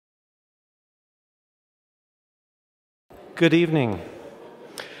Good evening.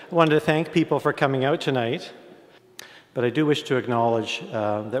 I wanted to thank people for coming out tonight, but I do wish to acknowledge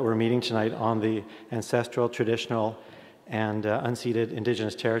that we're meeting tonight on the ancestral, traditional, and unceded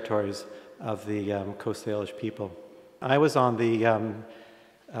Indigenous territories of the Coast Salish people. I was on the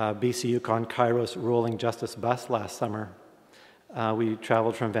BC-Yukon Kairos Rolling Justice bus last summer. We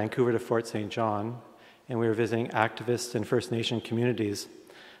traveled from Vancouver to Fort St. John, and we were visiting activists and First Nation communities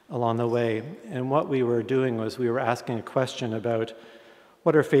along the way. And what we were doing was we were asking a question about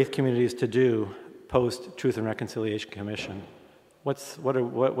what are faith communities to do post Truth and Reconciliation Commission? What's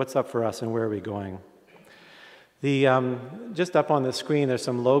up for us and where are we going? Just up on the screen, there's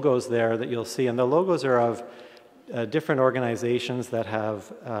some logos there that you'll see, and the logos are of different organizations that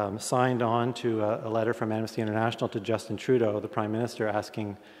have signed on to a letter from Amnesty International to Justin Trudeau, the Prime Minister,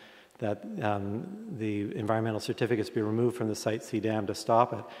 asking that the environmental certificates be removed from the Site C dam to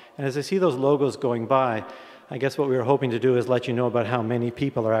stop it. And as I see those logos going by, I guess what we were hoping to do is let you know about how many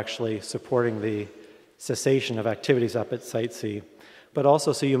people are actually supporting the cessation of activities up at Site C, but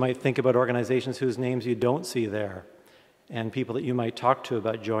also so you might think about organizations whose names you don't see there and people that you might talk to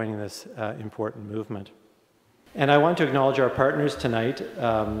about joining this important movement. And I want to acknowledge our partners tonight,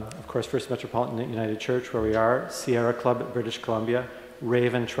 of course, First Metropolitan United Church, where we are, Sierra Club, British Columbia,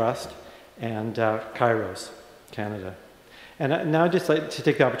 Raven Trust, and Kairos, Canada. And now I'd just like to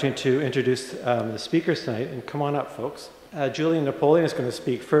take the opportunity to introduce the speakers tonight, and come on up, folks. Julian Napoleon is going to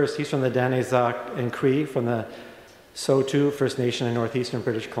speak first. He's from the Danezak and Cree, from the Saulteaux First Nation in northeastern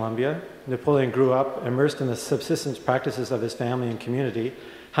British Columbia. Napoleon grew up immersed in the subsistence practices of his family and community,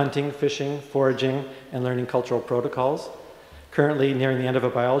 hunting, fishing, foraging, and learning cultural protocols. Currently nearing the end of a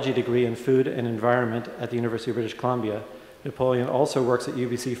biology degree in food and environment at the University of British Columbia, Napoleon also works at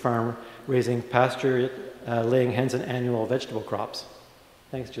UBC Farm, raising pasture, laying hens, and annual vegetable crops.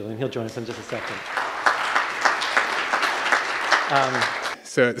 Thanks, Julian. He'll join us in just a second.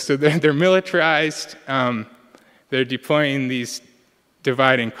 So they're militarized. They're deploying these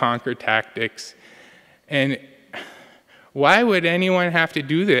divide and conquer tactics. And why would anyone have to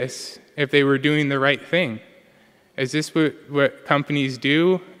do this if they were doing the right thing? Is this what companies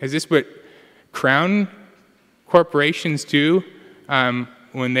do? Is this what crown corporations do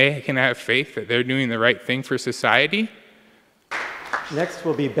when they can have faith that they're doing the right thing for society? Next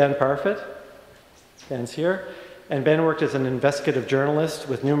will be Ben Parfit. Ben's here. And Ben worked as an investigative journalist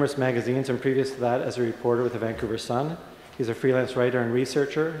with numerous magazines, and previous to that as a reporter with the Vancouver Sun. He's a freelance writer and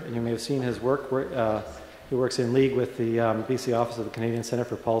researcher, and you may have seen his work. He works in league with the BC Office of the Canadian Centre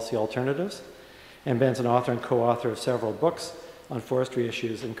for Policy Alternatives. And Ben's an author and co-author of several books on forestry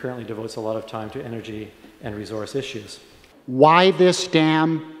issues, and currently devotes a lot of time to energy and resource issues. Why this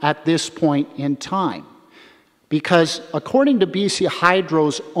dam at this point in time? Because according to BC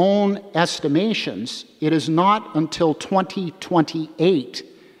Hydro's own estimations, it is not until 2028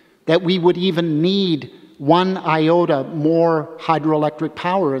 that we would even need 1 iota more hydroelectric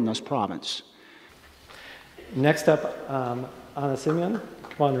power in this province. Next up, Anna Simeon.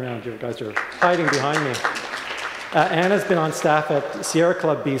 Come on around, you guys are hiding behind me. Anna's been on staff at Sierra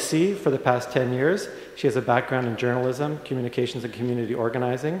Club BC for the past 10 years. She has a background in journalism, communications, and community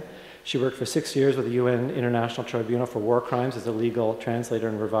organizing. She worked for 6 years with the UN International Tribunal for War Crimes as a legal translator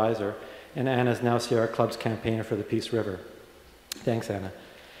and reviser. And Anna is now Sierra Club's campaigner for the Peace River. Thanks, Anna.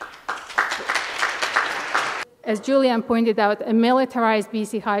 As Julian pointed out, a militarized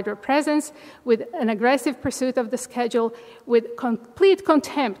BC Hydro presence with an aggressive pursuit of the schedule, with complete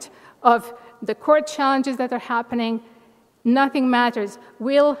contempt of the court challenges that are happening. Nothing matters.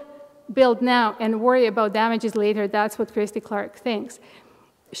 We'll build now and worry about damages later. That's what Christy Clark thinks.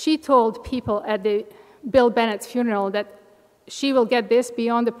 She told people at the Bill Bennett's funeral that she will get this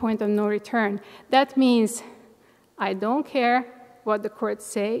beyond the point of no return. That means I don't care what the courts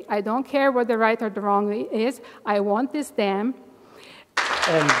say. I don't care what the right or the wrong is. I want this dam.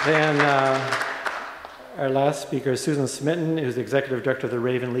 And then our last speaker is Susan Smitten, who's the Executive Director of the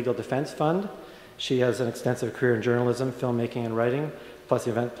Raven Legal Defense Fund. She has an extensive career in journalism, filmmaking, and writing, plus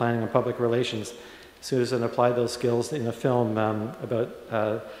event planning and public relations. Susan applied those skills in a film about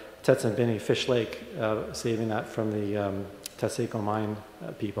Tetsumbini Fish Lake, saving that from the Taseko mine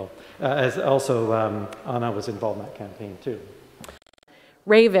people. As also, Anna was involved in that campaign too.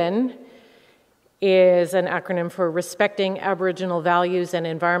 RAVEN is an acronym for Respecting Aboriginal Values and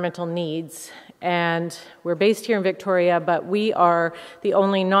Environmental Needs, and we're based here in Victoria, but we are the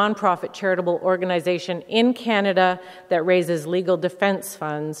only nonprofit charitable organization in Canada that raises legal defense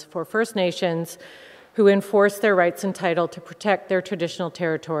funds for First Nations who enforce their rights and title to protect their traditional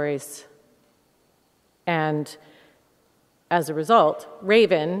territories. And as a result,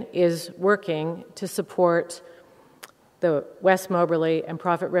 RAVEN is working to support the West Moberly and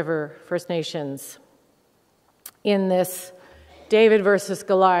Prophet River First Nations in this David versus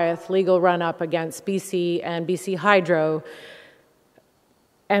Goliath legal run-up against BC and BC Hydro,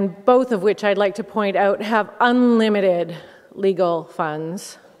 and both of which I'd like to point out have unlimited legal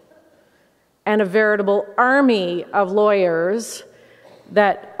funds and a veritable army of lawyers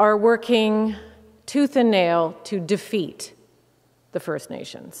that are working tooth and nail to defeat the First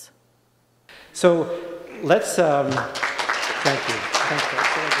Nations. So let's, thank you. Thank you.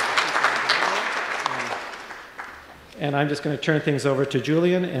 And I'm just going to turn things over to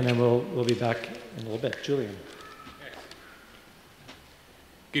Julian, and then we'll be back in a little bit. Julian.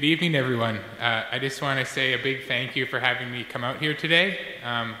 Good evening, everyone. I just want to say a big thank you for having me come out here today.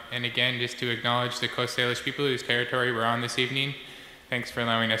 And again, just to acknowledge the Coast Salish people whose territory we're on this evening. Thanks for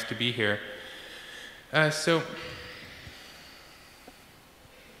allowing us to be here. I'm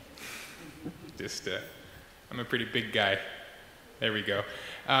a pretty big guy. There we go.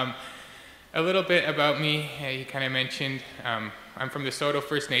 A little bit about me, you kind of mentioned, I'm from the Saulteaux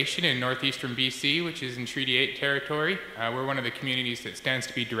First Nation in northeastern BC, which is in Treaty 8 territory. We're one of the communities that stands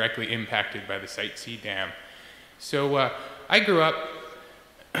to be directly impacted by the Site C Dam. So I grew up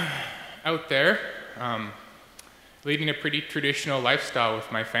out there, leading a pretty traditional lifestyle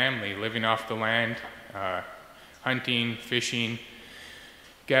with my family, living off the land, hunting, fishing,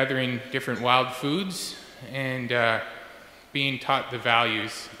 gathering different wild foods, and being taught the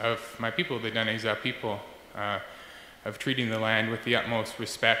values of my people, the Daneza people, of treating the land with the utmost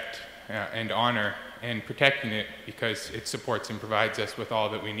respect and honor and protecting it because it supports and provides us with all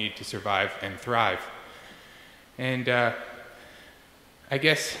that we need to survive and thrive. And I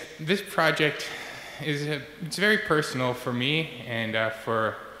guess this project it's very personal for me and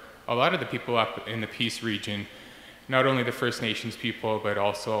for a lot of the people up in the Peace region, not only the First Nations people, but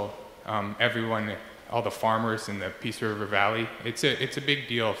also everyone, all the farmers in the Peace River Valley. It's a big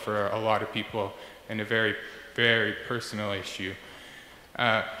deal for a lot of people and a very, very personal issue.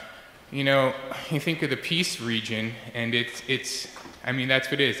 You know, you think of the Peace region, and I mean,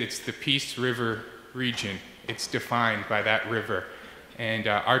 that's what it is. It's the Peace River region. It's defined by that river. And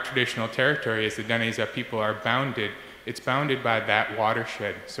our traditional territory as the Daneza people are bounded. It's bounded by that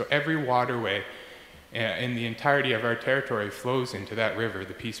watershed. So every waterway in the entirety of our territory flows into that river,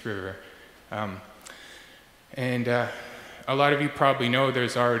 the Peace River. And a lot of you probably know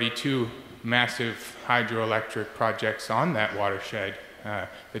there's already 2 massive hydroelectric projects on that watershed,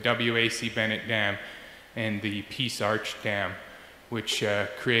 the WAC Bennett Dam and the Peace Arch Dam, which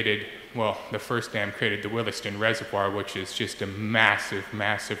created, well, the first dam created the Williston Reservoir, which is just a massive,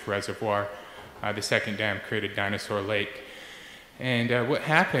 massive reservoir. The second dam created Dinosaur Lake. And what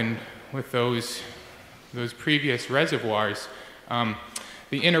happened with those previous reservoirs,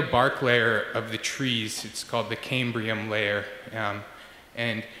 the inner bark layer of the trees, it's called the Cambrium layer,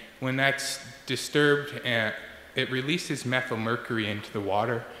 and when that's disturbed, it releases methylmercury into the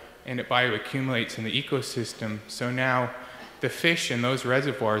water, and it bioaccumulates in the ecosystem. So now the fish in those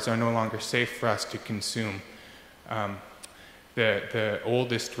reservoirs are no longer safe for us to consume. The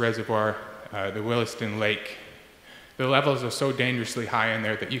oldest reservoir, the Williston Lake, the levels are so dangerously high in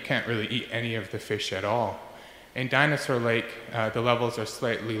there that you can't really eat any of the fish at all. In Dinosaur Lake, the levels are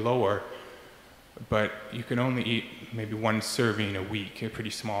slightly lower, but you can only eat maybe 1 serving a week, a pretty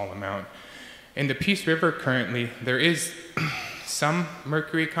small amount. In the Peace River currently, there is some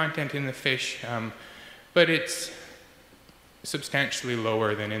mercury content in the fish, but it's substantially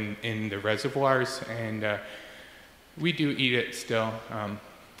lower than in the reservoirs, and we do eat it still.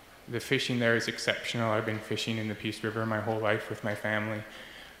 The fishing there is exceptional. I've been fishing in the Peace River my whole life with my family.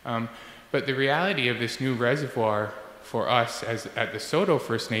 But the reality of this new reservoir for us at the Saulteaux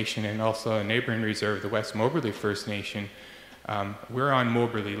First Nation and also a neighboring reserve, the West Moberly First Nation, we're on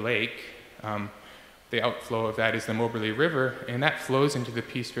Moberly Lake. The outflow of that is the Moberly River, and that flows into the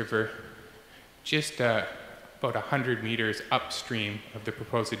Peace River just about 100 meters upstream of the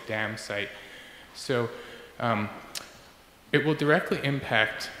proposed dam site. So it will directly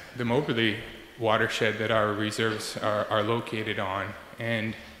impact the Moberly watershed that our reserves are located on.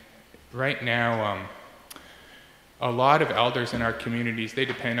 And right now, a lot of elders in our communities, they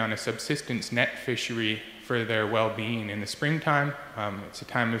depend on a subsistence net fishery for their well-being in the springtime. It's a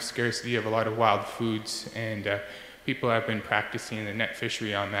time of scarcity of a lot of wild foods, and people have been practicing the net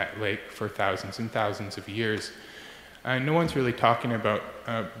fishery on that lake for thousands and thousands of years. No one's really talking about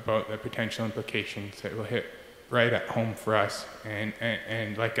the potential implications that will hit right at home for us.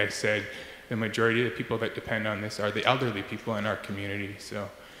 And like I said, the majority of the people that depend on this are the elderly people in our community. So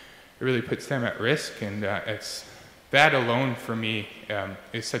it really puts them at risk, and that alone for me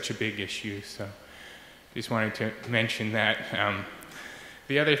is such a big issue. So just wanted to mention that.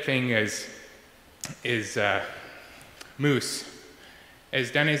 The other thing is moose.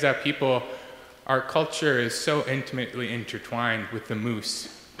 As Daneza people, our culture is so intimately intertwined with the moose.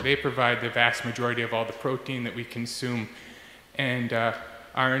 They provide the vast majority of all the protein that we consume, and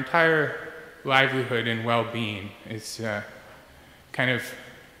our entire livelihood and well-being is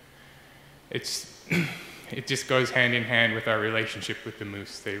it just goes hand in hand with our relationship with the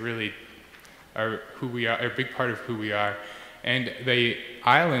moose. They really are who we are, a big part of who we are. And the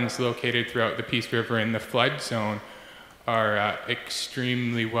islands located throughout the Peace River in the flood zone are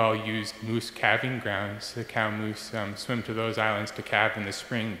extremely well-used moose calving grounds. The cow moose swim to those islands to calve in the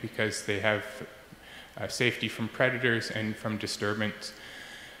spring because they have safety from predators and from disturbance.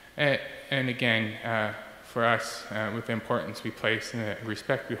 And again, for us, with the importance we place and the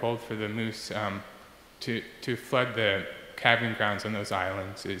respect we hold for the moose, to flood the calving grounds on those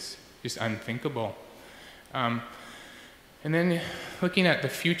islands is just unthinkable. And then looking at the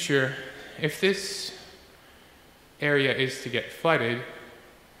future, if this area is to get flooded,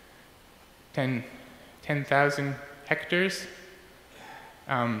 10,000 hectares,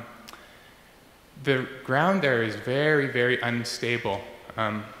 the ground there is very, very unstable.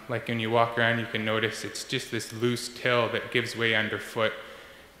 Like when you walk around, you can notice it's just this loose till that gives way underfoot.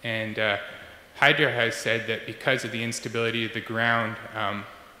 And Hydra has said that because of the instability of the ground,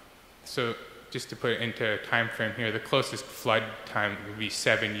 so just to put it into a time frame here, the closest flood time would be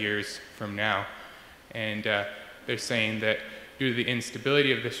 7 years from now. And they're saying that due to the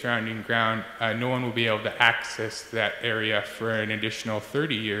instability of the surrounding ground, no one will be able to access that area for an additional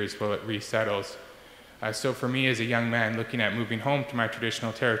 30 years while it resettles. So for me as a young man looking at moving home to my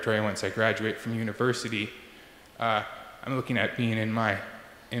traditional territory once I graduate from university, I'm looking at being in my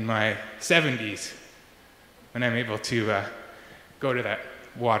 70s when I'm able to go to that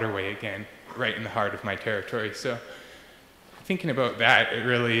waterway again, right in the heart of my territory. So thinking about that, it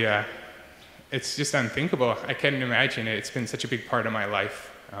really, it's just unthinkable. I can't imagine it. It's been such a big part of my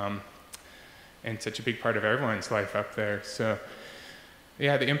life, and such a big part of everyone's life up there. So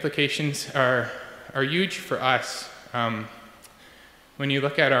yeah, the implications are huge for us. When you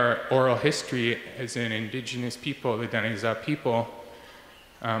look at our oral history as an Indigenous people, the Daneza people,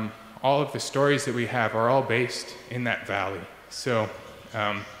 all of the stories that we have are all based in that valley. So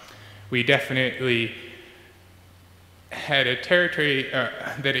we definitely had a territory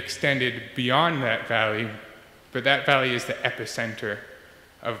that extended beyond that valley, but that valley is the epicenter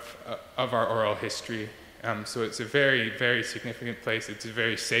of our oral history. So it's a very, very significant place. It's a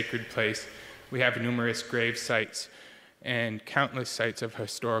very sacred place. We have numerous grave sites and countless sites of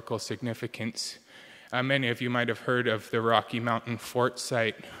historical significance. Many of you might have heard of the Rocky Mountain Fort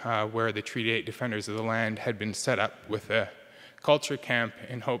site, where the Treaty 8 Defenders of the Land had been set up with a culture camp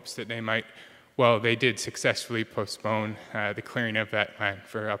in hopes that they might, well, they did successfully postpone the clearing of that land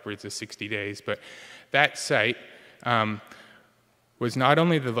for upwards of 60 days. But that site was not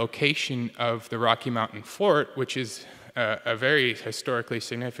only the location of the Rocky Mountain Fort, which is a very historically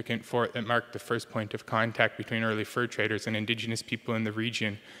significant fort that marked the first point of contact between early fur traders and Indigenous people in the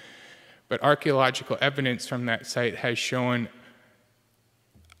region, but archaeological evidence from that site has shown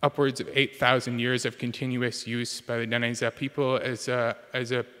upwards of 8,000 years of continuous use by the Daneza people as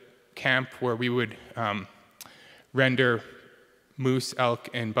a camp where we would render moose, elk,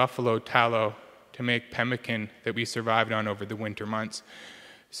 and buffalo tallow to make pemmican that we survived on over the winter months.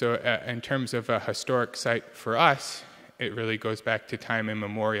 So in terms of a historic site for us, it really goes back to time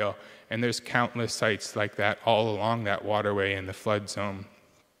immemorial, and there's countless sites like that all along that waterway in the flood zone.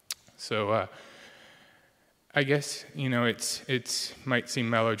 So I guess, you know, it's might seem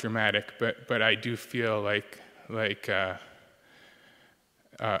melodramatic, but I do feel like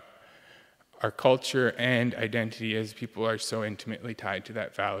our culture and identity as people are so intimately tied to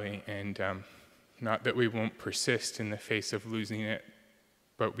that valley, and not that we won't persist in the face of losing it,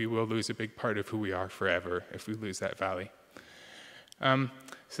 but we will lose a big part of who we are forever if we lose that valley. So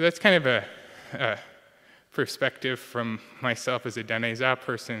that's kind of a perspective from myself as a Daneza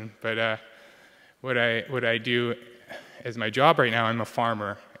person, but what I do as my job right now, I'm a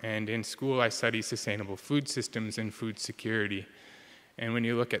farmer, and in school I study sustainable food systems and food security. And when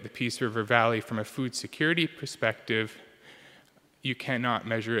you look at the Peace River Valley from a food security perspective, you cannot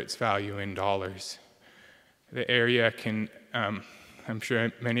measure its value in dollars. The area can, I'm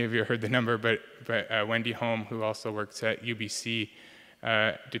sure many of you heard the number, but Wendy Holm, who also works at UBC,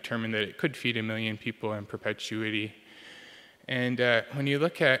 determined that it could feed 1 million people in perpetuity. And when you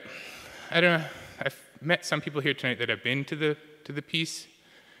look at, I don't know, I've met some people here tonight that have been to the Peace.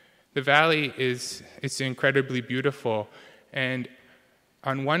 The valley it's incredibly beautiful, and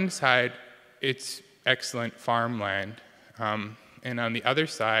on one side, it's excellent farmland. And on the other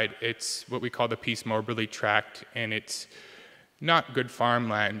side, it's what we call the Peace Moberly Tract, and it's not good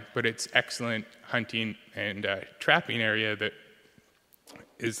farmland, but it's excellent hunting and trapping area that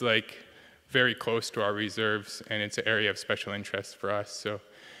is like very close to our reserves, and it's an area of special interest for us. So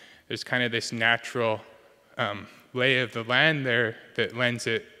there's kind of this natural lay of the land there that lends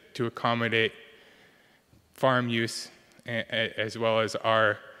it to accommodate farm use as well as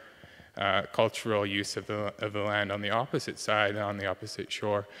our cultural use of the land on the opposite side, on the opposite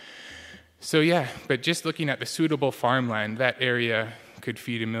shore. So yeah, but just looking at the suitable farmland, that area could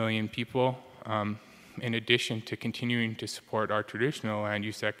feed 1 million people, in addition to continuing to support our traditional land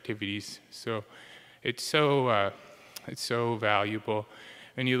use activities. So it's so valuable.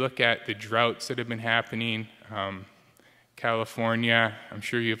 When you look at the droughts that have been happening, California, I'm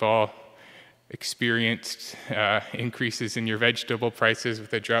sure you've all experienced increases in your vegetable prices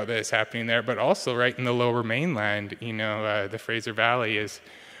with the drought that is happening there, but also right in the lower mainland, the Fraser Valley is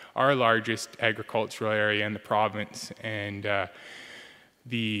our largest agricultural area in the province, and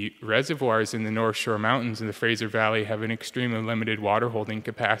the reservoirs in the North Shore Mountains in the Fraser Valley have an extremely limited water holding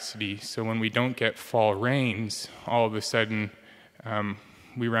capacity. So when we don't get fall rains, all of a sudden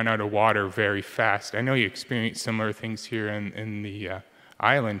we run out of water very fast. I know you experience similar things here in the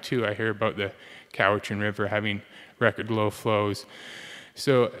island too. I hear about the Cowichan River having record low flows.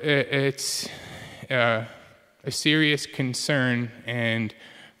 So it's a serious concern, and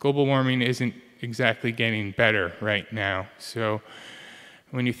global warming isn't exactly getting better right now. So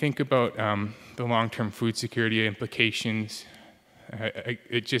when you think about the long-term food security implications,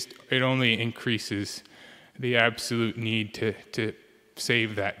 it only increases the absolute need to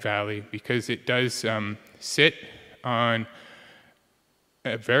save that valley, because it does sit on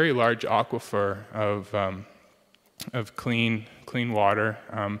a very large aquifer of clean water,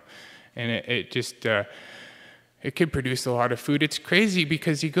 and it could produce a lot of food. It's crazy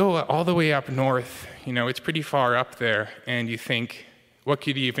because you go all the way up north, it's pretty far up there, and you think, what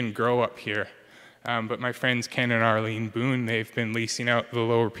could even grow up here? But my friends Ken and Arlene Boone, they've been leasing out the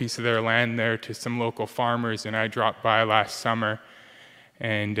lower piece of their land there to some local farmers, and I dropped by last summer,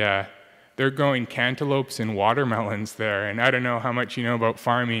 and they're growing cantaloupes and watermelons there. And I don't know how much you know about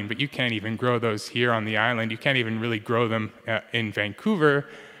farming, but you can't even grow those here on the island. You can't even really grow them in Vancouver.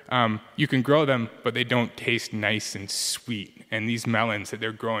 You can grow them, but they don't taste nice and sweet. And these melons that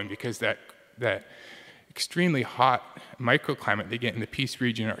they're growing, because that extremely hot microclimate they get in the Peace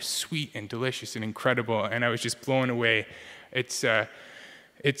region, are sweet and delicious and incredible. And I was just blown away. It's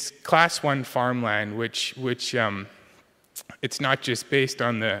Class 1 farmland, which it's not just based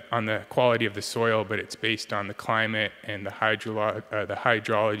on the quality of the soil, but it's based on the climate and the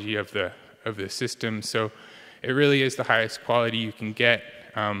hydrology of the system. So it really is the highest quality you can get,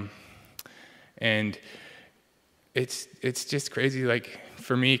 and it's just crazy. Like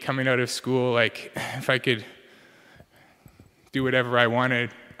for me, coming out of school, like if I could do whatever I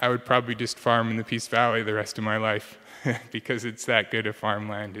wanted, I would probably just farm in the Peace Valley the rest of my life because it's that good of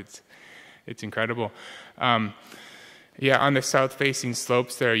farmland. It's incredible. Yeah, on the south-facing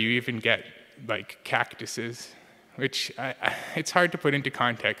slopes there, you even get like cactuses, which it's hard to put into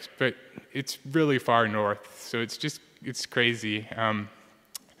context, but it's really far north, so it's crazy.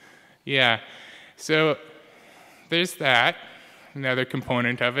 Yeah, so there's that, another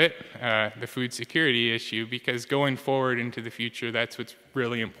component of it, the food security issue, because going forward into the future, that's what's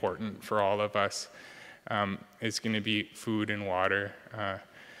really important for all of us, is going to be food and water.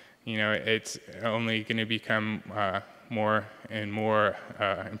 It's only going to become more and more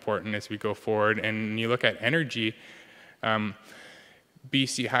important as we go forward. And when you look at energy,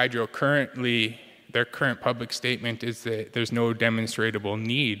 BC Hydro their current public statement is that there's no demonstrable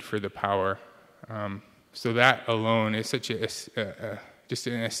need for the power. So that alone is such just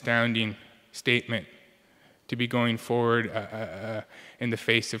an astounding statement to be going forward in the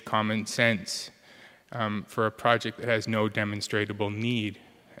face of common sense for a project that has no demonstrable need.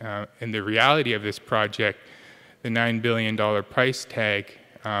 And the reality of this project, the $9 billion price tag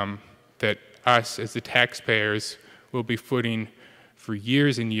that us as the taxpayers will be footing for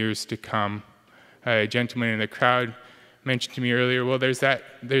years and years to come. A gentleman in the crowd mentioned to me earlier, well, there's that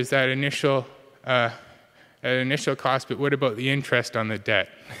initial cost, but what about the interest on the debt?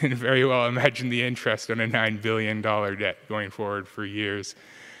 And very well imagine the interest on a $9 billion debt going forward for years.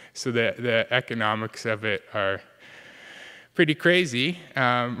 So the economics of it are pretty crazy.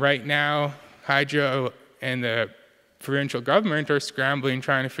 Right now, Hydro and the provincial government are scrambling,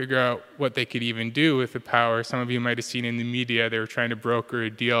 trying to figure out what they could even do with the power. Some of you might have seen in the media they were trying to broker a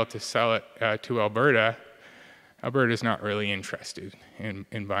deal to sell it to Alberta. Alberta's not really interested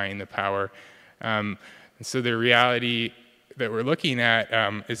in buying the power. And so the reality that we're looking at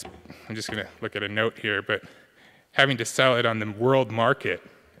is, I'm just going to look at a note here, but having to sell it on the world market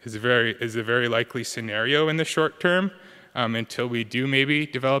is a very likely scenario in the short term, until we do maybe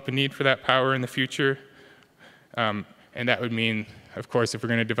develop a need for that power in the future. And that would mean, of course, if we're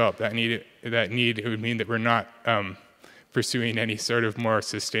going to develop that need, it would mean that we're not pursuing any sort of more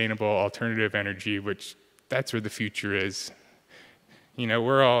sustainable alternative energy, which that's where the future is. You know,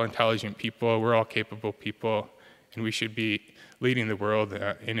 we're all intelligent people, we're all capable people, and we should be leading the world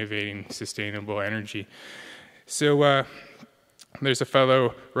innovating sustainable energy. So there's a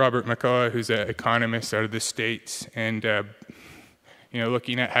fellow, Robert McCullough, who's an economist out of the States, and you know,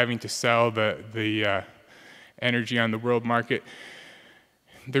 looking at having to sell the energy on the world market.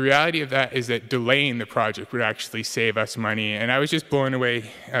 The reality of that is that delaying the project would actually save us money, and I was just blown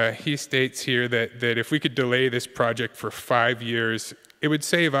away. He states here that if we could delay this project for 5 years, it would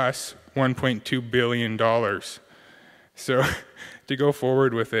save us $1.2 billion. So to go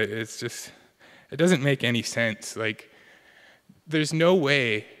forward with it, it doesn't make any sense. Like, there's no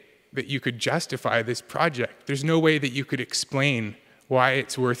way that you could justify this project. There's no way that you could explain why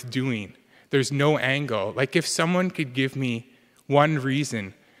it's worth doing. There's no angle. Like, if someone could give me one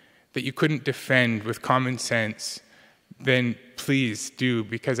reason that you couldn't defend with common sense, then please do,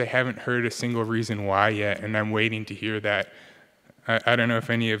 because I haven't heard a single reason why yet, and I'm waiting to hear that. I don't know if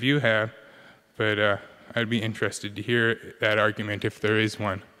any of you have, but I'd be interested to hear that argument if there is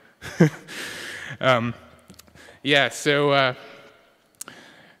one. Yeah, so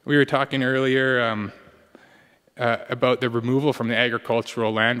we were talking earlier about the removal from the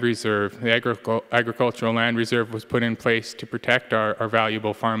agricultural land reserve. The agricultural land reserve was put in place to protect our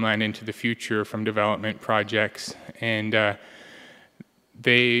valuable farmland into the future from development projects, and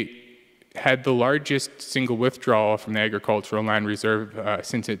they had the largest single withdrawal from the agricultural land reserve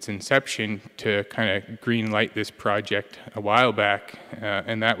since its inception to kind of green light this project a while back,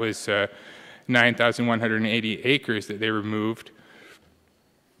 and that was 9,180 acres that they removed.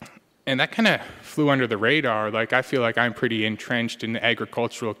 And that kind of flew under the radar. Like, I feel like I'm pretty entrenched in the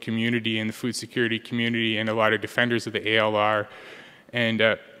agricultural community and the food security community and a lot of defenders of the ALR. And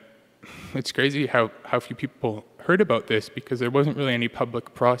it's crazy how few people heard about this, because there wasn't really any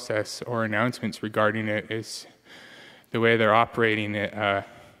public process or announcements regarding it. It's the way they're operating it.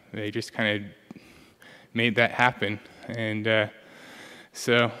 They just kind of made that happen. And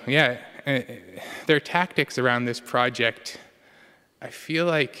so, yeah, their tactics around this project, I feel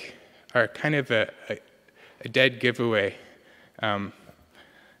like, are kind of a dead giveaway, that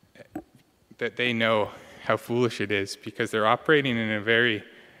they know how foolish it is, because they're operating in a very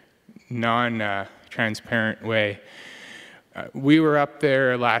non-transparent way. We were up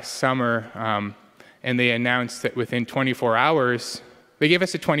there last summer, and they announced that within 24 hours, they gave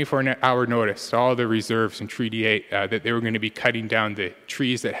us a 24-hour notice to all the reserves in Treaty 8 that they were going to be cutting down the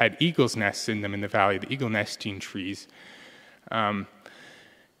trees that had eagle's nests in them in the valley, the eagle nesting trees.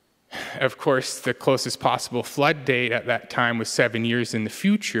 Of course, the closest possible flood date at that time was 7 years in the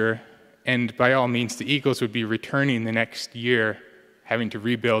future, and by all means, the eagles would be returning the next year, having to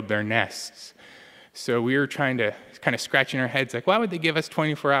rebuild their nests. So we were trying to kind of scratching our heads, like, why would they give us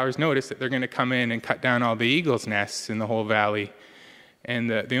 24 hours notice that they're going to come in and cut down all the eagles' nests in the whole valley? And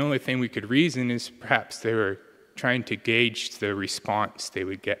the only thing we could reason is perhaps they were trying to gauge the response they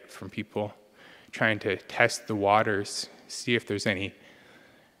would get from people, trying to test the waters, see if there's any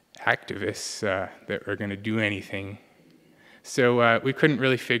activists that are going to do anything. So we couldn't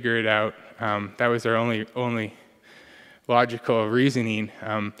really figure it out. That was our only logical reasoning.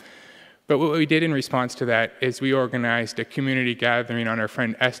 But what we did in response to that is we organized a community gathering on our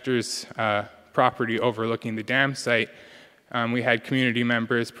friend Esther's property overlooking the dam site. We had community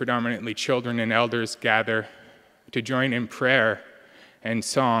members, predominantly children and elders, gather to join in prayer and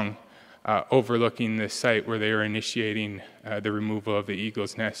song overlooking the site where they were initiating the removal of the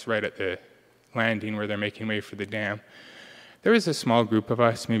eagle's nest right at the landing where they're making way for the dam. There was a small group of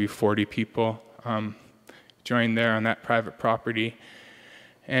us, maybe 40 people, joined there on that private property.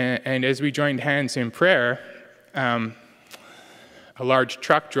 And as we joined hands in prayer, a large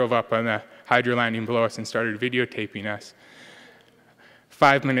truck drove up on the hydro landing below us and started videotaping us.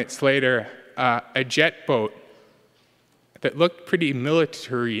 5 minutes later, a jet boat that looked pretty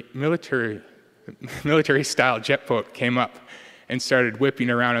military-style jet boat came up and started whipping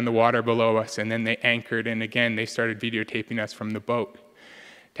around in the water below us, and then they anchored, and again, they started videotaping us from the boat.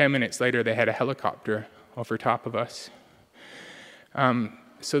 10 minutes later, they had a helicopter over top of us.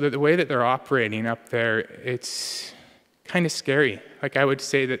 So that the way that they're operating up there, it's kind of scary. Like, I would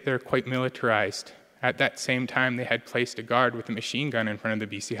say that they're quite militarized. at that same time, they had placed a guard with a machine gun in front of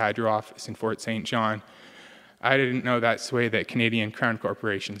the BC Hydro office in Fort St. John. I didn't know that's the way that Canadian Crown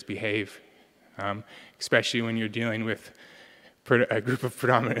corporations behave, especially when you're dealing with a group of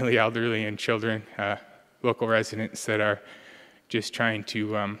predominantly elderly and children, local residents that are just trying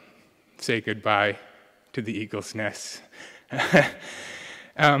to say goodbye to the eagle's nest.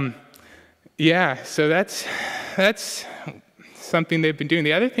 Yeah, so that's something they've been doing.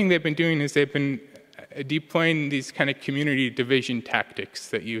 The other thing they've been doing is they've been deploying these kind of community division tactics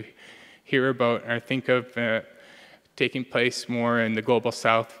that you hear about or think of taking place more in the global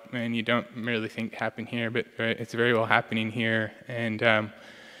south, and you don't really think happen here, but it's very well happening here. And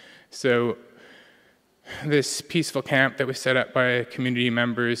so this peaceful camp that was set up by community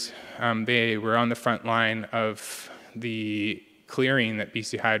members, they were on the front line of the clearing that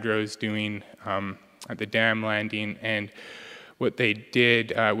BC Hydro is doing at the dam landing. And what they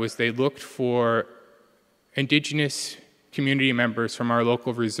did was they looked for Indigenous community members from our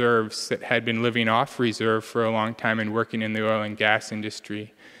local reserves that had been living off reserve for a long time and working in the oil and gas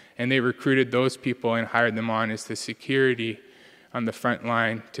industry. And they recruited those people and hired them on as the security on the front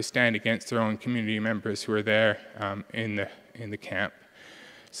line to stand against their own community members who were there in the camp.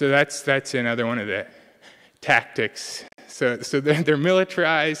 So that's another one of the tactics. So they're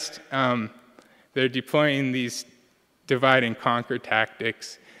militarized. They're deploying these divide and conquer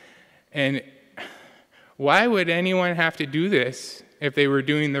tactics. And why would anyone have to do this if they were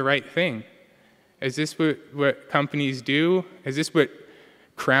doing the right thing? Is this what companies do? Is this what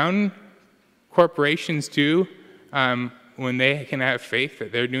crown corporations do when they can have faith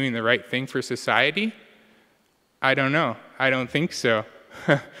that they're doing the right thing for society? I don't know. I don't think so.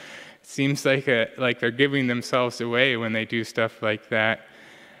 It seems like they're giving themselves away when they do stuff like that.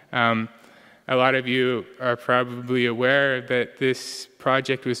 A lot of you are probably aware that this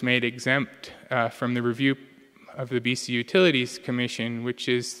project was made exempt from the review of the BC Utilities Commission, which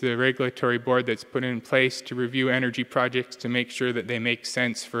is the regulatory board that's put in place to review energy projects to make sure that they make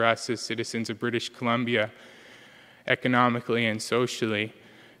sense for us as citizens of British Columbia, economically and socially.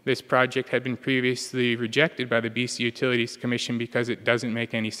 This project had been previously rejected by the BC Utilities Commission because it doesn't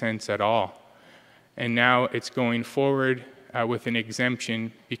make any sense at all. And now it's going forward with an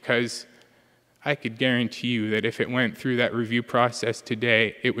exemption because I could guarantee you that if it went through that review process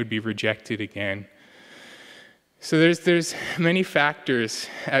today, it would be rejected again. So there's many factors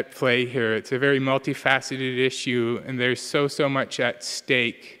at play here. It's a very multifaceted issue, and there's so much at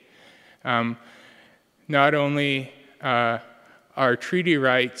stake. Not only our treaty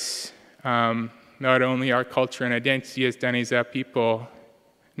rights, not only our culture and identity as Daneza people,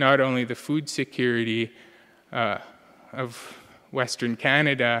 not only the food security of Western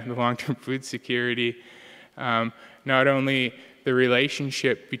Canada, the long-term food security, not only the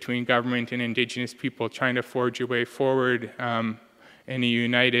relationship between government and Indigenous people trying to forge a way forward in a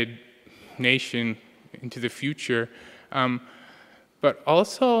united nation into the future, but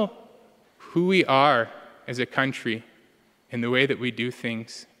also who we are as a country and the way that we do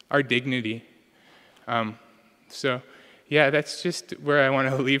things, our dignity. So yeah, that's just where I want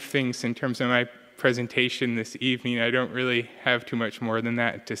to leave things in terms of my presentation this evening. I don't really have too much more than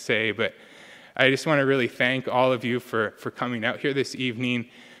that to say, but I just want to really thank all of you for coming out here this evening.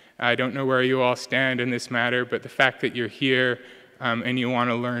 I don't know where you all stand in this matter, but the fact that you're here and you want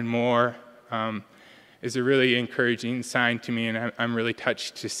to learn more is a really encouraging sign to me, and I'm really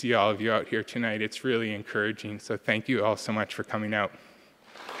touched to see all of you out here tonight. It's really encouraging, so thank you all so much for coming out.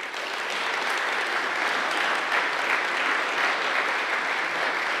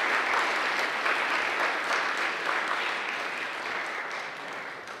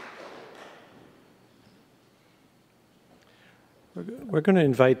 We're going to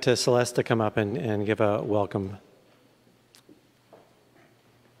invite Celeste to come up and give a welcome.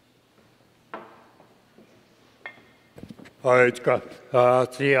 Hi,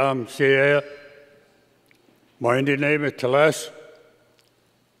 my Indian name is Celeste.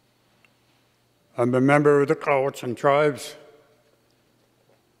 I'm a member of the Cowichan tribes,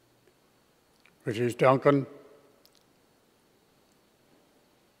 which is Duncan.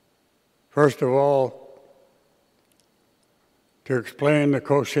 First of all, to explain the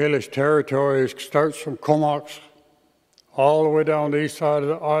Coast Salish territory, it starts from Comox all the way down the east side of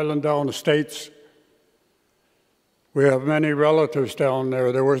the island, down the States. We have many relatives down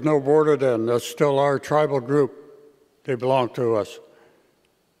there. There was no border then. That's still our tribal group. They belong to us,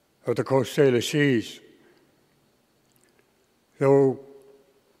 of the Coast Salish. So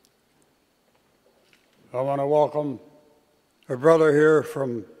I want to welcome a brother here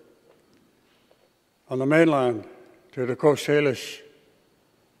from on the mainland to the Coast Salish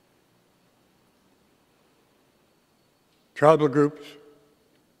tribal groups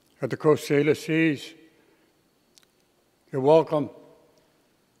at the Coast Salish Seas. You're welcome.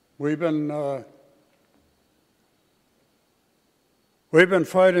 We've been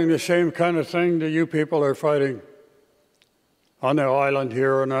fighting the same kind of thing that you people are fighting on the island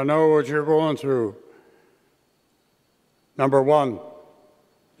here, and I know what you're going through. Number one,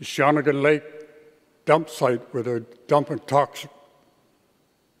 the Shawnigan Lake dump site where they're dumping toxic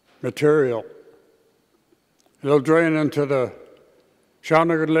material. It'll drain into the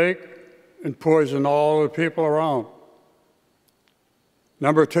Shawnigan Lake and poison all the people around.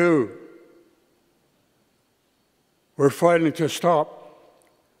 Number two, we're fighting to stop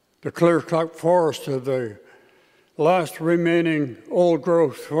the clear-cut forest of the last remaining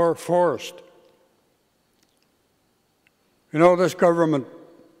old-growth forest. You know, this government,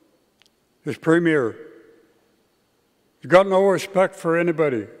 this premier, has got no respect for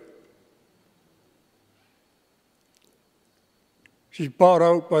anybody. She's bought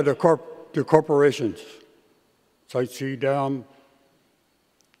out by the corporations. Site C Dam,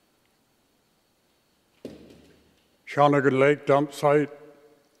 Shawnigan Lake dump site,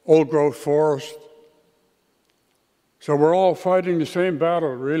 old growth forest. So we're all fighting the same battle,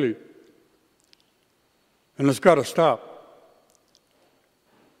 really. And it's got to stop.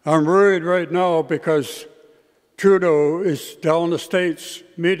 I'm worried right now because Trudeau is down the States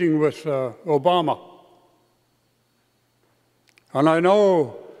meeting with Obama. And I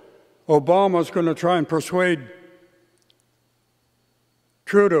know Obama's going to try and persuade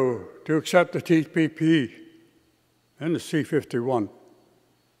Trudeau to accept the TPP and the C-51.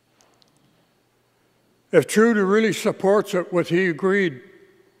 If Trudeau really supports it, what he agreed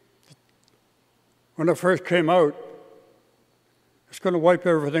when it first came out, it's going to wipe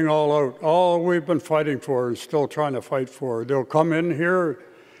everything all out. All we've been fighting for and still trying to fight for. They'll come in here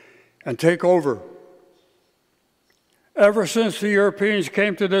and take over. Ever since the Europeans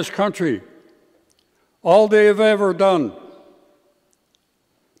came to this country, all they have ever done,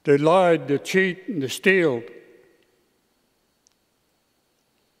 they lied, they cheat, and they steal.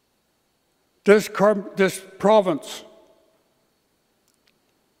 This province,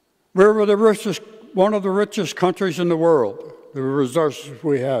 we were the richest, one of the richest countries in the world, the resources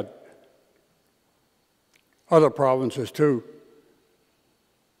we had. Other provinces too.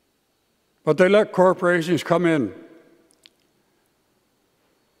 But they let corporations come in.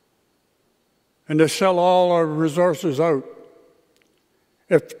 And they sell all our resources out.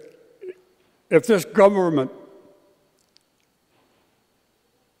 If this government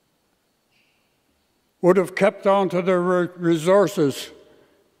would have kept on to their resources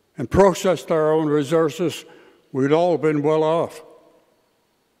and processed our own resources, we'd all been well off.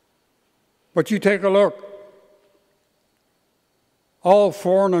 But you take a look, all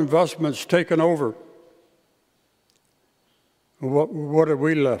foreign investments taken over. What have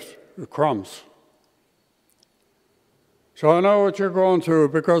we left? The crumbs. So I know what you're going through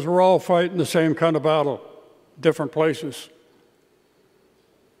because we're all fighting the same kind of battle, different places.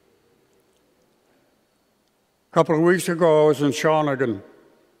 A couple of weeks ago, I was in Shawnigan,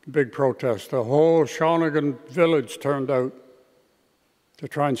 big protest. The whole Shawnigan village turned out to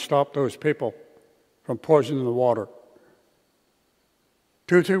try and stop those people from poisoning the water.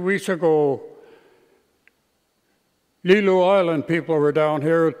 2-3 weeks ago, Lilu Island people were down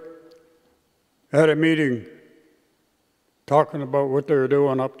here, had a meeting talking about what they were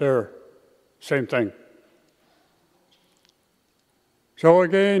doing up there. Same thing. So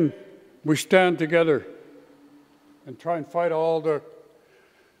again, we stand together and try and fight all the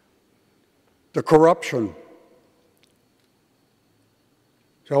corruption.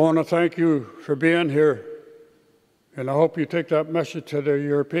 So I want to thank you for being here, and I hope you take that message to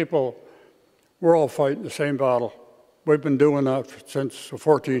your people. We're all fighting the same battle. We've been doing that since the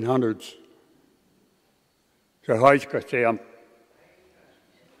 1400s. So hi, Sam.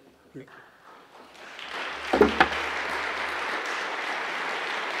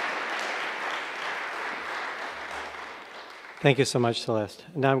 Thank you so much, Celeste.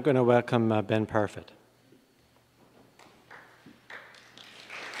 Now I'm going to welcome Ben Parfitt.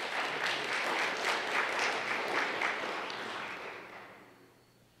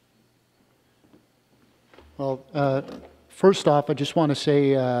 Well, first off, I just want to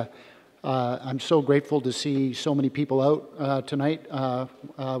say I'm so grateful to see so many people out tonight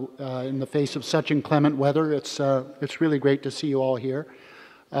in the face of such inclement weather. It's really great to see you all here.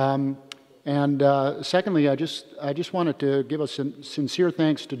 And secondly, I just wanted to give a sincere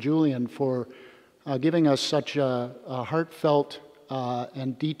thanks to Julian for giving us such a heartfelt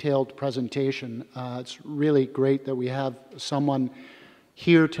and detailed presentation. It's really great that we have someone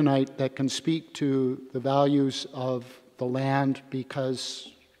here tonight that can speak to the values of the land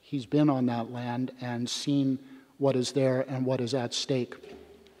because he's been on that land and seen what is there and what is at stake.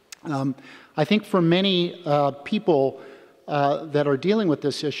 I think for many people that are dealing with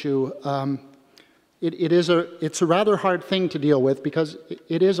this issue, it's a rather hard thing to deal with because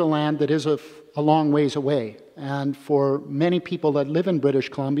it is a land that is a long ways away. And for many people that live in British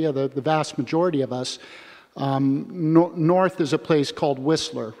Columbia, the vast majority of us, north is a place called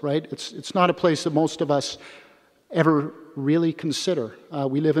Whistler, right? It's not a place that most of us ever really consider.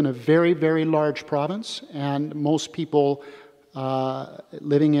 We live in a very, very large province, and most people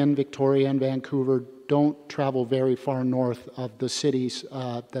living in Victoria and Vancouver don't travel very far north of the cities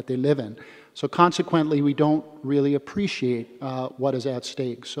that they live in. So consequently, we don't really appreciate what is at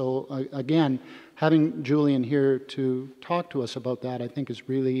stake. So again, having Julian here to talk to us about that, I think is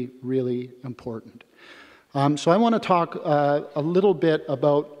really, really important. So I want to talk a little bit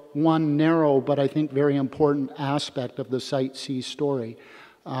about one narrow but I think very important aspect of the Site C story.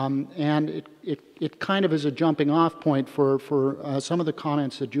 And it kind of is a jumping off point for some of the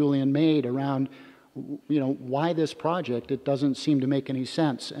comments that Julian made around, why this project. It doesn't seem to make any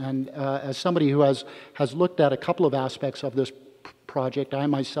sense. And as somebody who has looked at a couple of aspects of this project, I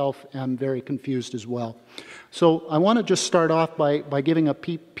myself am very confused as well. So I want to just start off by giving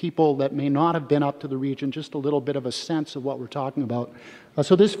people that may not have been up to the region just a little bit of a sense of what we're talking about.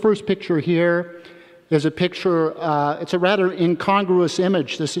 So this first picture here is a picture, it's a rather incongruous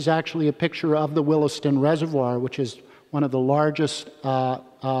image. This is actually a picture of the Williston Reservoir, which is one of the largest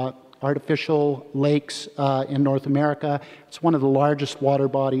artificial lakes in North America. It's one of the largest water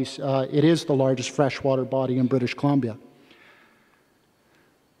bodies. It is the largest freshwater body in British Columbia.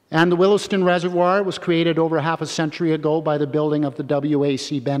 And the Williston Reservoir was created over half a century ago by the building of the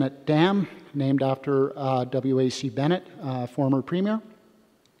W.A.C. Bennett Dam, named after W.A.C. Bennett, former premier.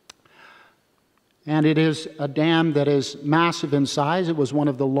 And it is a dam that is massive in size. It was one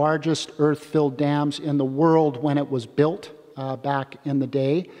of the largest earth-filled dams in the world when it was built back in the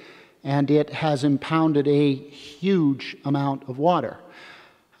day. And it has impounded a huge amount of water.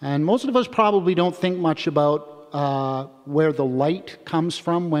 And most of us probably don't think much about where the light comes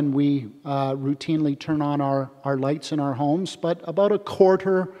from when we routinely turn on our lights in our homes, but about a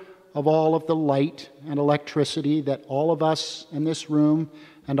quarter of all of the light and electricity that all of us in this room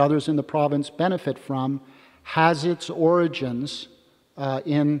and others in the province benefit from has its origins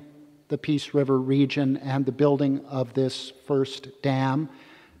in the Peace River region and the building of this first dam,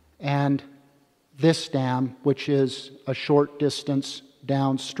 and this dam, which is a short distance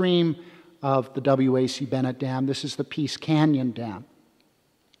downstream of the W.A.C. Bennett Dam. This is the Peace Canyon Dam.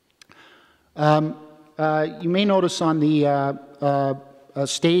 You may notice on the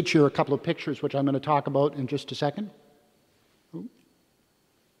stage here a couple of pictures, which I'm going to talk about in just a second.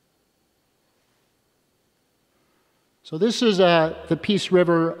 So this is the Peace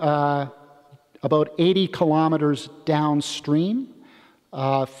River about 80 kilometers downstream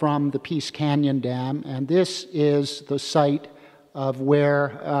from the Peace Canyon Dam, and this is the site of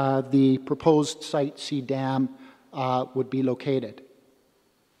where the proposed Site C dam would be located.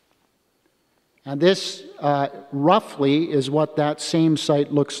 And this roughly is what that same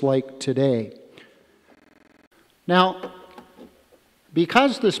site looks like today. Now,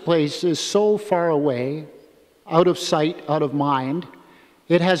 because this place is so far away, out of sight, out of mind,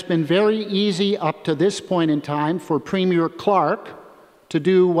 it has been very easy up to this point in time for Premier Clark to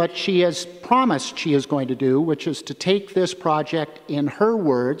do what she has promised she is going to do, which is to take this project, in her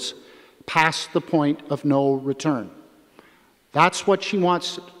words, past the point of no return. That's what she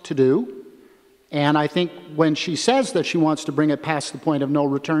wants to do, and I think when she says that she wants to bring it past the point of no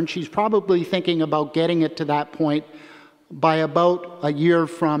return, she's probably thinking about getting it to that point by about a year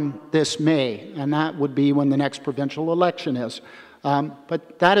from this May, and that would be when the next provincial election is.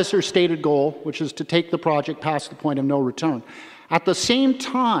 But that is her stated goal, which is to take the project past the point of no return. At the same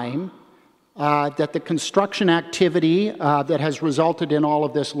time that the construction activity that has resulted in all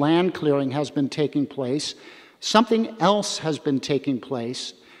of this land clearing has been taking place, something else has been taking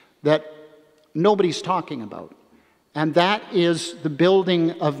place that nobody's talking about. And that is the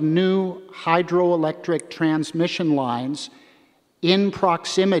building of new hydroelectric transmission lines in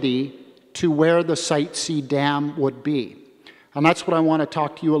proximity to where the Site C dam would be. And that's what I want to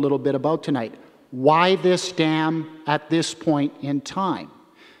talk to you a little bit about tonight. Why this dam at this point in time?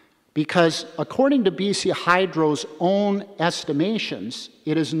 Because according to BC Hydro's own estimations,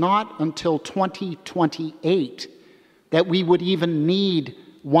 it is not until 2028 that we would even need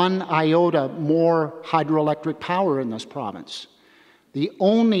 1 iota more hydroelectric power in this province. The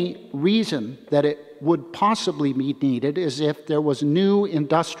only reason that it would possibly be needed is if there was new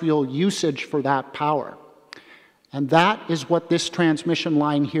industrial usage for that power. And that is what this transmission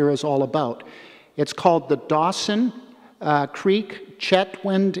line here is all about. It's called the Dawson Creek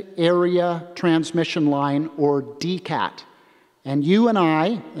Chetwynd Area Transmission Line, or DCAT. And you and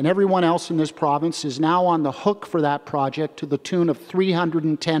I, and everyone else in this province, is now on the hook for that project to the tune of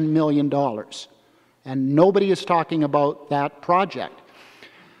 $310 million. And nobody is talking about that project.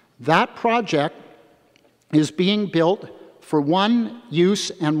 That project is being built for one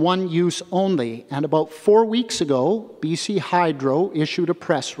use and one use only. And about 4 weeks ago, BC Hydro issued a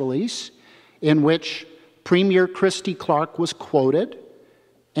press release in which Premier Christy Clark was quoted,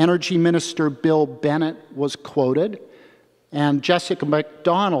 Energy Minister Bill Bennett was quoted, and Jessica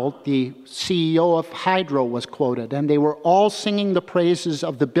McDonald, the CEO of Hydro, was quoted. And they were all singing the praises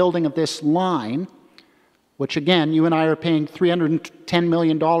of the building of this line, which again, you and I are paying $310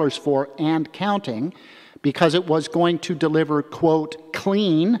 million for and counting, because it was going to deliver, quote,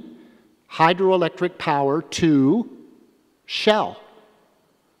 clean hydroelectric power to Shell.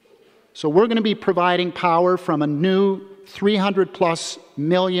 So we're going to be providing power from a new $300+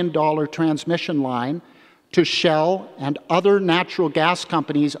 million transmission line to Shell and other natural gas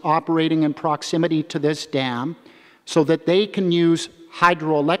companies operating in proximity to this dam, so that they can use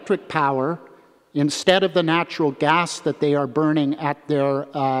hydroelectric power instead of the natural gas that they are burning at their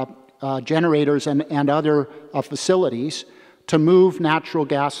generators and other facilities, to move natural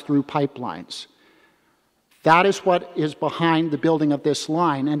gas through pipelines. That is what is behind the building of this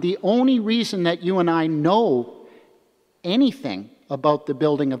line. And the only reason that you and I know anything about the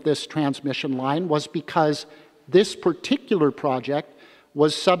building of this transmission line was because this particular project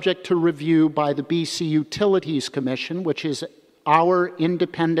was subject to review by the BC Utilities Commission, which is our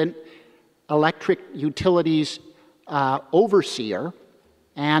independent electric utilities overseer.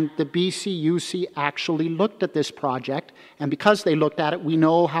 And the BC-UC actually looked at this project, and because they looked at it, we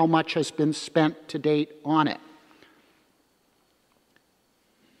know how much has been spent to date on it.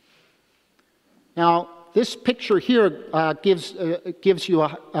 Now, this picture here gives you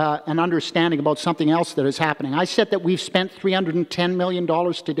an understanding about something else that is happening. I said that we've spent $310 million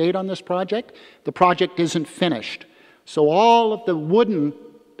to date on this project. The project isn't finished. So all of the wooden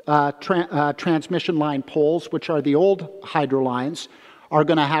transmission line poles, which are the old hydro lines, are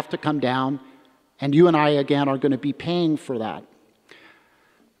going to have to come down, and you and I, again, are going to be paying for that.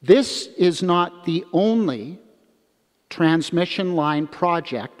 This is not the only transmission line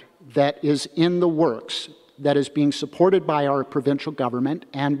project that is in the works that is being supported by our provincial government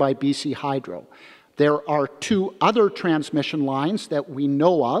and by BC Hydro. There are 2 other transmission lines that we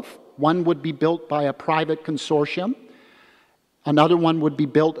know of. One would be built by a private consortium. Another one would be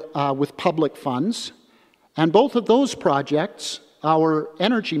built with public funds. And both of those projects, our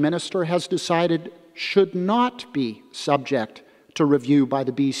energy minister has decided, should not be subject to review by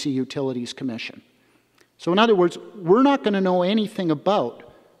the BC Utilities Commission. So in other words, we're not going to know anything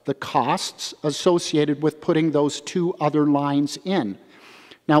about the costs associated with putting those 2 other lines in.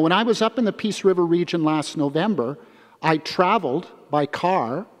 Now, when I was up in the Peace River region last November, I traveled by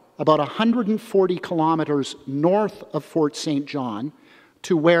car about 140 kilometers north of Fort St. John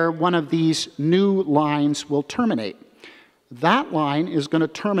to where one of these new lines will terminate. That line is going to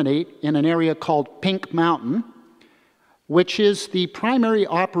terminate in an area called Pink Mountain, which is the primary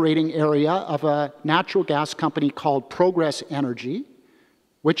operating area of a natural gas company called Progress Energy,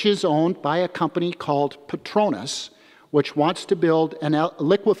 which is owned by a company called Petronas, which wants to build a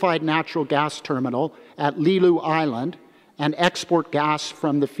liquefied natural gas terminal at Lilu Island and export gas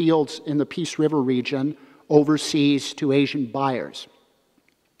from the fields in the Peace River region overseas to Asian buyers.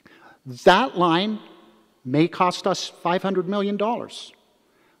 That line may cost us $500 million,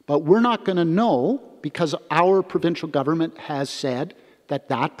 but we're not going to know, because our provincial government has said that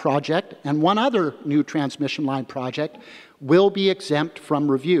that project and one other new transmission line project will be exempt from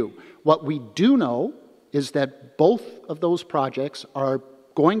review. What we do know is that both of those projects are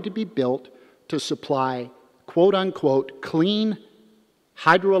going to be built to supply, quote-unquote, clean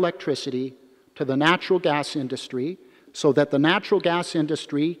hydroelectricity to the natural gas industry, so that the natural gas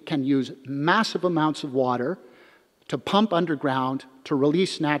industry can use massive amounts of water to pump underground to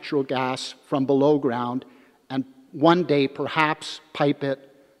release natural gas from below ground, and one day perhaps pipe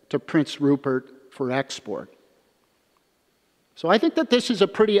it to Prince Rupert for export. So I think that this is a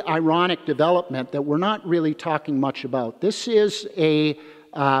pretty ironic development that we're not really talking much about. This is a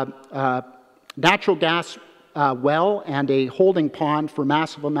natural gas well and a holding pond for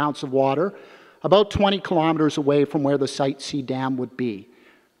massive amounts of water, about 20 kilometers away from where the Site C Dam would be.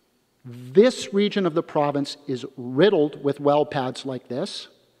 This region of the province is riddled with well pads like this.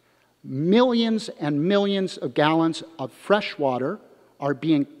 Millions and millions of gallons of fresh water are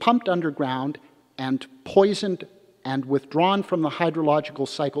being pumped underground and poisoned and withdrawn from the hydrological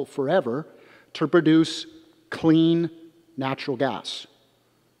cycle forever to produce clean natural gas.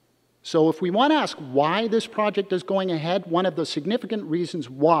 So if we want to ask why this project is going ahead, one of the significant reasons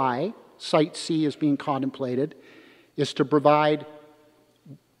why Site C is being contemplated is to provide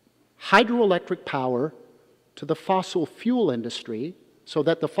hydroelectric power to the fossil fuel industry so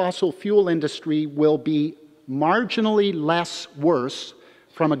that the fossil fuel industry will be marginally less worse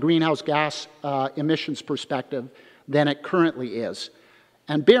from a greenhouse gas emissions perspective than it currently is.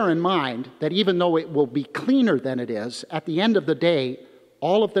 And bear in mind that even though it will be cleaner than it is, at the end of the day,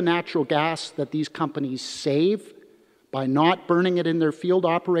 all of the natural gas that these companies save by not burning it in their field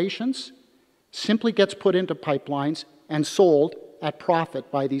operations simply gets put into pipelines and sold at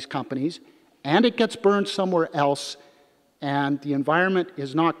profit by these companies, and it gets burned somewhere else, and the environment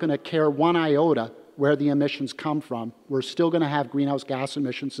is not going to care one iota where the emissions come from. We're still going to have greenhouse gas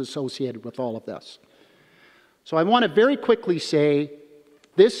emissions associated with all of this. So I want to very quickly say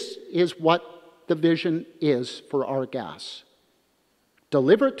this is what the vision is for our gas.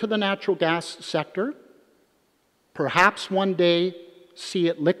 Deliver it to the natural gas sector, perhaps one day see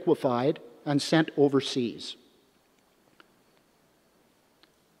it liquefied and sent overseas.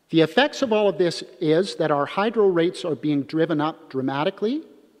 The effects of all of this is that our hydro rates are being driven up dramatically.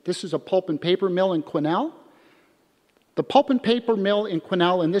 This is a pulp and paper mill in Quesnel. The pulp and paper mill in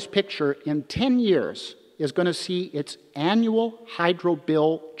Quesnel in this picture in 10 years is going to see its annual hydro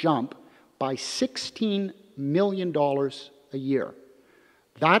bill jump by $16 million a year.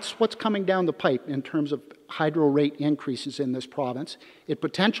 That's what's coming down the pipe in terms of hydro rate increases in this province. It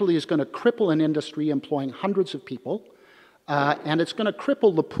potentially is going to cripple an industry employing hundreds of people, and it's going to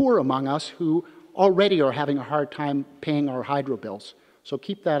cripple the poor among us who already are having a hard time paying our hydro bills. So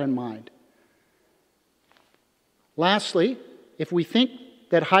keep that in mind. Lastly, if we think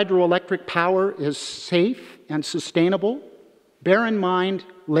that hydroelectric power is safe and sustainable, bear in mind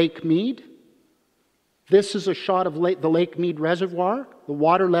Lake Mead. This is a shot of the Lake Mead Reservoir. The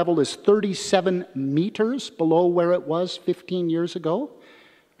water level is 37 meters below where it was 15 years ago.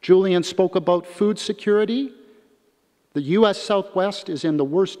 Julian spoke about food security. The U.S. Southwest is in the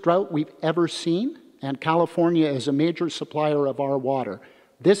worst drought we've ever seen, and California is a major supplier of our water.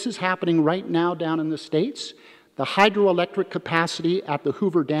 This is happening right now down in the States. The hydroelectric capacity at the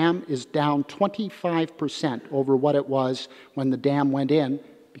Hoover Dam is down 25% over what it was when the dam went in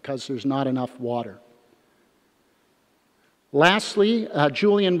because there's not enough water. Lastly,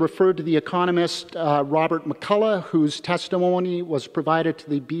 Julian referred to the economist Robert McCullough, whose testimony was provided to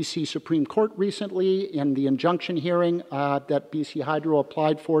the BC Supreme Court recently in the injunction hearing that BC Hydro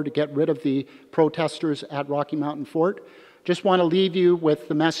applied for to get rid of the protesters at Rocky Mountain Fort. Just want to leave you with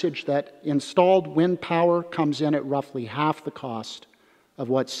the message that installed wind power comes in at roughly half the cost of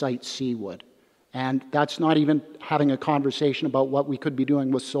what Site C would. And that's not even having a conversation about what we could be doing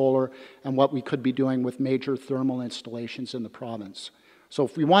with solar and what we could be doing with major thermal installations in the province. So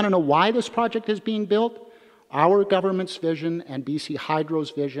if we want to know why this project is being built, our government's vision and BC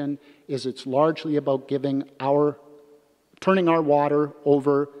Hydro's vision is it's largely about turning our water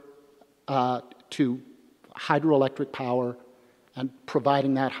over to hydroelectric power and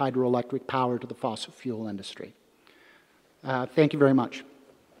providing that hydroelectric power to the fossil fuel industry. Thank you very much.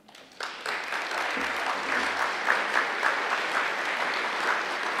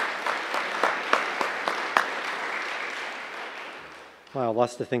 Wow,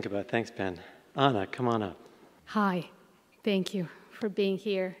 lots to think about. Thanks, Ben. Anna, come on up. Hi, thank you for being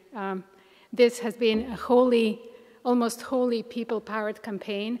here. This has been a almost wholly people-powered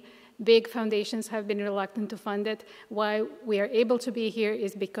campaign. Big foundations have been reluctant to fund it. Why we are able to be here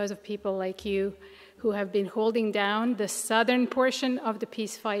is because of people like you who have been holding down the southern portion of the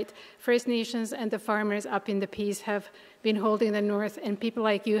peace fight. First Nations and the farmers up in the peace have been holding the north, and people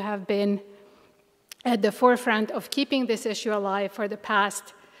like you have been at the forefront of keeping this issue alive for the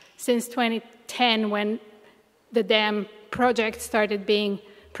past, since 2010 when the dam project started being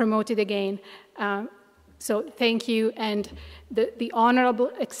promoted again. So thank you, and the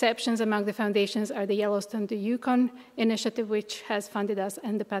honorable exceptions among the foundations are the Yellowstone to Yukon initiative, which has funded us,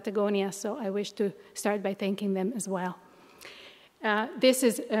 and the Patagonia, so I wish to start by thanking them as well. This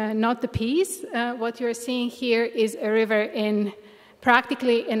is not the Peace. What you're seeing here is a river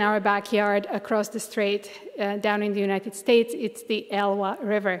practically in our backyard across the strait down in the United States. It's the Elwha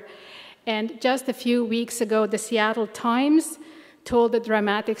River. And just a few weeks ago, the Seattle Times told the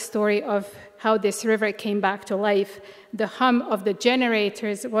dramatic story of how this river came back to life. The hum of the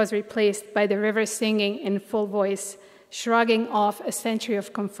generators was replaced by the river singing in full voice, shrugging off a century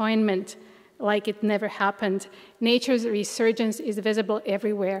of confinement like it never happened. Nature's resurgence is visible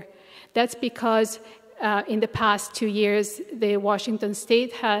everywhere. That's because In the past 2 years, the Washington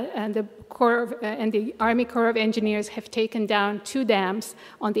State and the Army Corps of Engineers have taken down 2 dams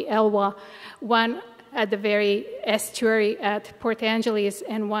on the Elwha, one at the very estuary at Port Angeles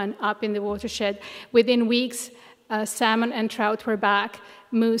and one up in the watershed. Within weeks, salmon and trout were back,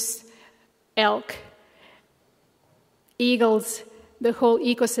 moose, elk, eagles. The whole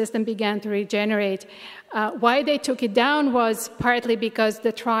ecosystem began to regenerate. Why they took it down was partly because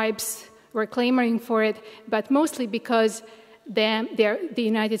the tribes were clamoring for it, but mostly because the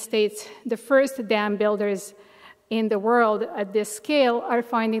United States, the first dam builders in the world at this scale, are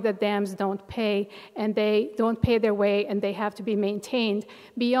finding that dams don't pay, and they don't pay their way, and they have to be maintained.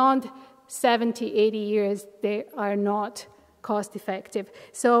 Beyond 70, 80 years, they are not cost effective.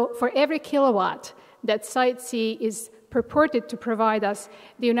 So for every kilowatt that Site C is purported to provide us,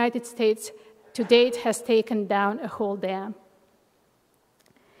 the United States to date has taken down a whole dam.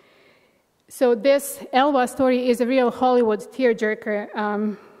 So this Elwha story is a real Hollywood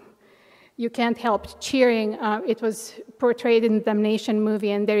tearjerker. You can't help cheering. It was portrayed in the Damnation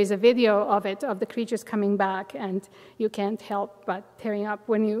movie, and there is a video of it, of the creatures coming back, and you can't help but tearing up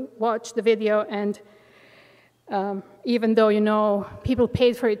when you watch the video. And even though you know people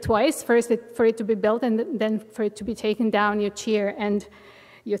paid for it twice, first for it to be built and then for it to be taken down, you cheer and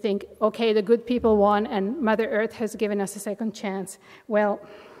you think, okay, the good people won and Mother Earth has given us a second chance. Well,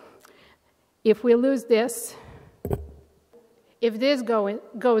 if we lose this, if this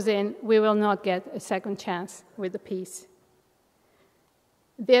goes in, we will not get a second chance with the peace.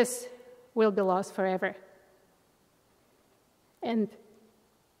 This will be lost forever. And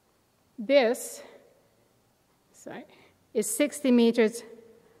this, is 60 meters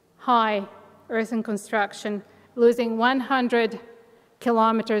high earthen construction, losing 100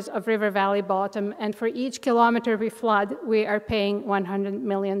 kilometers of river valley bottom, and for each kilometer we flood, we are paying $100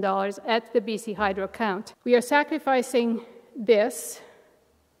 million at the BC Hydro account. We are sacrificing this,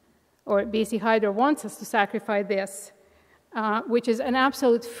 or BC Hydro wants us to sacrifice this, which is an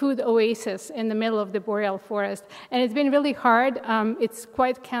absolute food oasis in the middle of the boreal forest. And it's been really hard. It's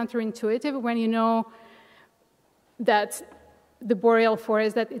quite counterintuitive when you know that the boreal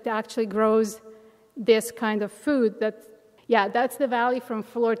forest, that it actually grows this kind of food. That's the valley from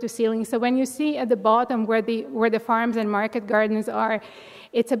floor to ceiling. So when you see at the bottom where the farms and market gardens are,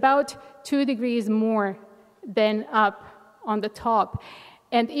 it's about 2 degrees more than up on the top.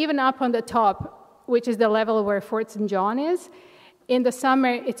 And even up on the top, which is the level where Fort St. John is, in the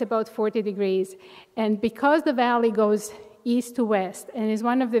summer it's about 40 degrees. And because the valley goes east to west and is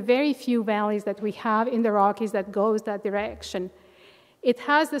one of the very few valleys that we have in the Rockies that goes that direction, it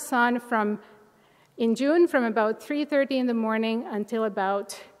has the sun in June from about 3:30 in the morning until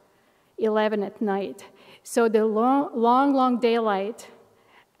about 11 at night. So the long daylight,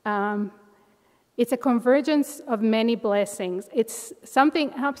 it's a convergence of many blessings. It's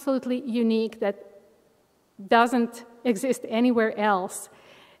something absolutely unique that doesn't exist anywhere else.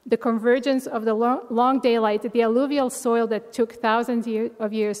 The convergence of the long daylight, the alluvial soil that took thousands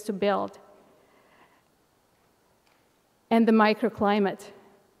of years to build, and the microclimate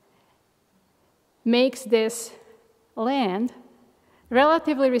makes this land,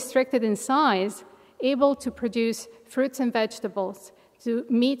 relatively restricted in size, able to produce fruits and vegetables to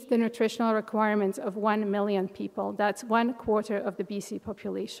meet the nutritional requirements of 1 million people. That's 1/4 of the BC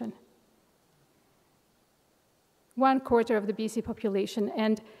population. 1/4 of the BC population.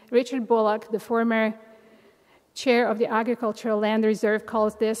 And Richard Bullock, the former chair of the Agricultural Land Reserve,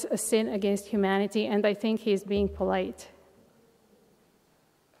 calls this a sin against humanity, and I think he's being polite.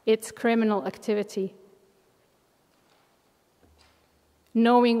 It's criminal activity.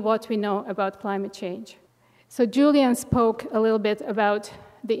 Knowing what we know about climate change. So Julian spoke a little bit about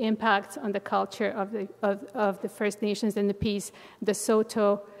the impacts on the culture of the First Nations and the peace, the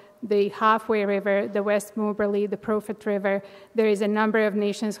Saulteaux, the Halfway River, the West Moberly, the Prophet River. There is a number of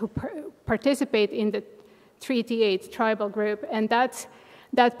nations who participate in the Treaty 8 tribal group, and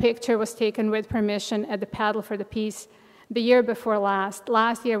that picture was taken with permission at the Paddle for the Peace the year before last.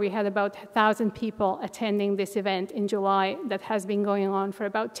 Last year we had about 1,000 people attending this event in July that has been going on for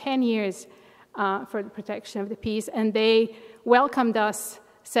about 10 years for the protection of the peace, and they welcomed us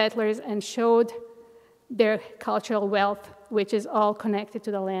settlers and showed their cultural wealth, which is all connected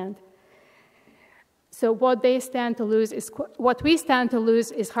to the land. So what they stand to lose is, what we stand to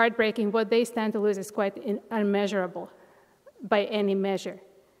lose is heartbreaking. What they stand to lose is quite unmeasurable by any measure.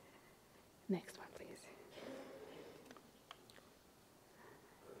 Next one, please.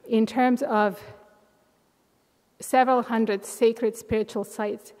 In terms of several hundred sacred spiritual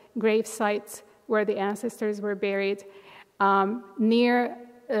sites, grave sites where the ancestors were buried, near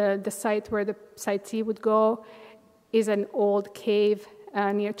the site where the Site C would go is an old cave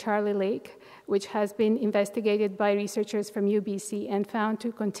near Charlie Lake, which has been investigated by researchers from UBC and found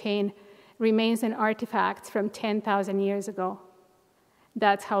to contain remains and artifacts from 10,000 years ago.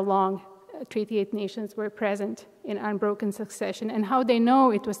 That's how long Treaty 8 nations were present in unbroken succession. And how they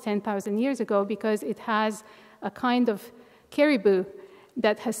know it was 10,000 years ago, because it has a kind of caribou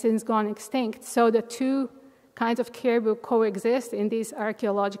that has since gone extinct. So the two kinds of caribou coexist in these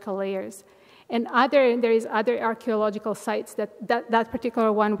archaeological layers. And there is other archaeological sites that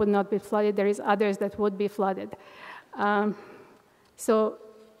particular one would not be flooded. There is others that would be flooded. So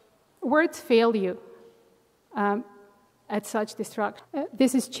words fail you at such destruction.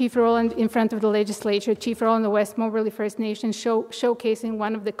 This is Chief Rowland in front of the legislature. Chief Rowland, the West Moberly First Nation, showcasing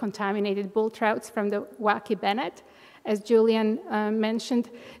one of the contaminated bull trouts from the Wacky Bennett, as Julian mentioned.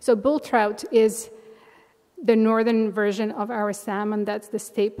 So bull trout is the northern version of our salmon. That's the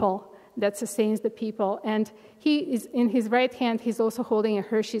staple that sustains the people. And he is, in his right hand, he's also holding a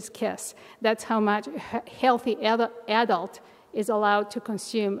Hershey's Kiss. That's how much a healthy adult is allowed to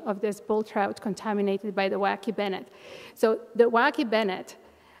consume of this bull trout contaminated by the Wacky Bennett. So the Wacky Bennett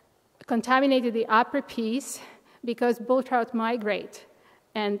contaminated the upper piece because bull trout migrate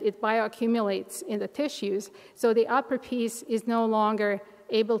and it bioaccumulates in the tissues. So the upper piece is no longer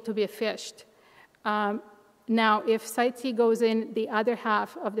able to be fished. Now, if Site C goes in, the other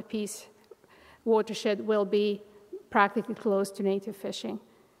half of the Peace watershed will be practically close to native fishing.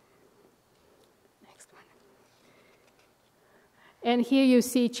 Next one. And here you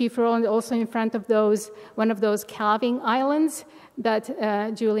see Chief Rowland also in front of one of those calving islands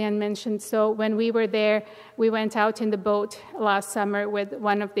that Julian mentioned. So when we were there, we went out in the boat last summer with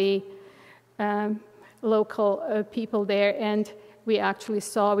one of the local people there, and we actually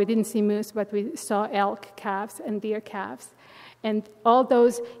saw, we didn't see moose, but we saw elk calves and deer calves. And all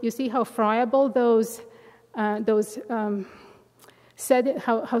those, you see how friable how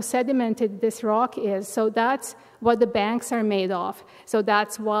sedimented this rock is. So that's what the banks are made of. So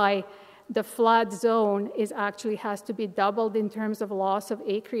that's why the flood zone has to be doubled in terms of loss of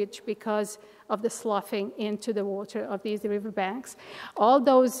acreage because of the sloughing into the water of these riverbanks. All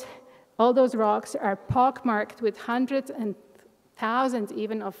those rocks are pockmarked with hundreds and thousands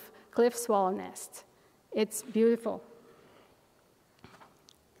even of cliff swallow nests. It's beautiful.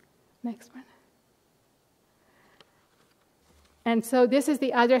 Next one. And so this is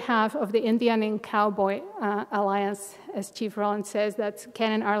the other half of the Indian and Cowboy Alliance, as Chief Rowland says. That's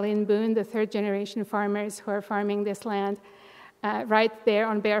Ken and Arlene Boone, the third-generation farmers who are farming this land right there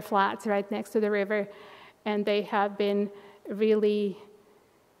on Bear Flats, right next to the river. And they have been really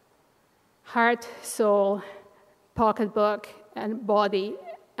heart, soul, pocketbook, and body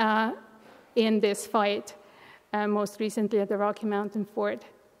in this fight, most recently at the Rocky Mountain Fort.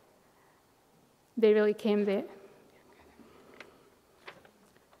 They really came there.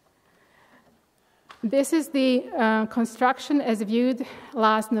 This is the construction as viewed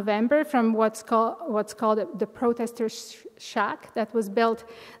last November from what's called the Protesters' Shack that was built.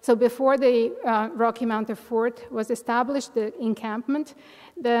 So before the Rocky Mountain Fort was established, the encampment,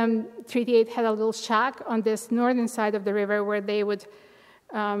 the Treaty 8 had a little shack on this northern side of the river where they would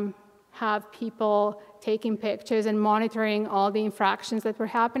have people taking pictures and monitoring all the infractions that were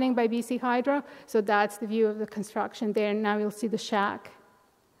happening by BC Hydro. So that's the view of the construction there. Now you'll see the shack.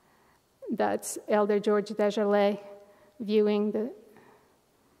 That's Elder George Desjardins viewing the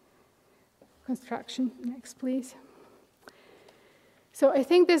construction. Next, please. So I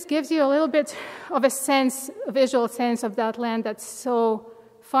think this gives you a little bit of a visual sense of that land that's so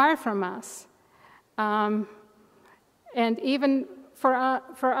far from us. And even for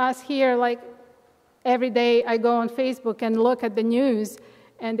us here, like every day I go on Facebook and look at the news,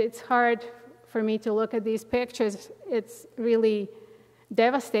 and it's hard for me to look at these pictures. It's really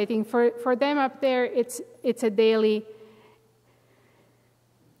devastating. For them up there, it's a daily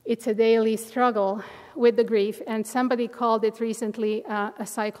struggle with the grief, and somebody called it recently a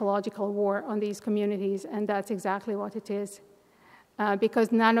psychological war on these communities, and that's exactly what it is.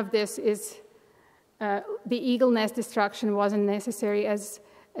 Because none of this is, the eagle nest destruction wasn't necessary, as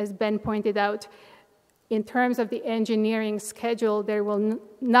Ben pointed out. In terms of the engineering schedule, there will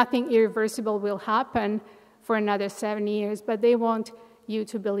nothing irreversible will happen for another 7 years, but they want you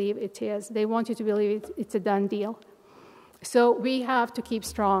to believe it is. They want you to believe it's a done deal. So we have to keep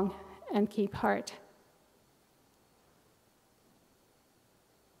strong and keep heart.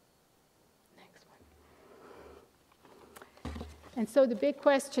 Next one. And so the big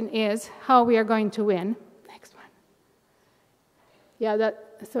question is how we are going to win. Next one. Yeah,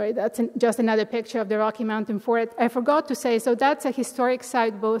 sorry, that's just another picture of the Rocky Mountain Fort. I forgot to say, so that's a historic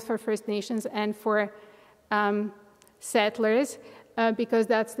site both for First Nations and for settlers, because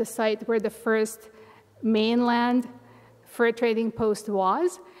that's the site where the first mainland fur trading post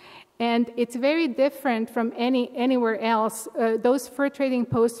was. And it's very different from anywhere else. Those fur trading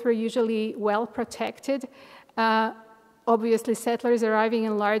posts were usually well protected. Obviously, settlers arriving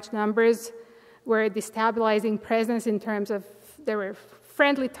in large numbers were a destabilizing presence in terms of there were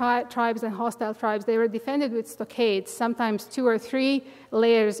friendly tribes and hostile tribes. They were defended with stockades, sometimes 2 or 3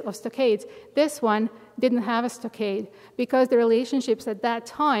 layers of stockades. This one didn't have a stockade because the relationships at that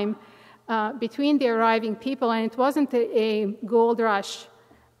time between the arriving people, and it wasn't a gold rush.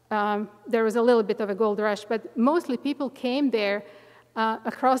 There was a little bit of a gold rush, but mostly people came there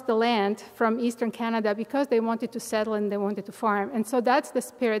across the land from eastern Canada because they wanted to settle and they wanted to farm. And so that's the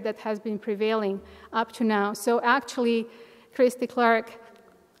spirit that has been prevailing up to now. So actually, Christy Clark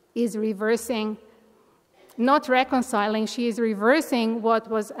is reversing, not reconciling, she is reversing what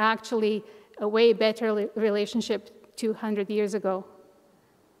was actually a way better relationship 200 years ago.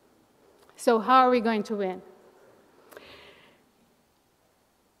 So how are we going to win?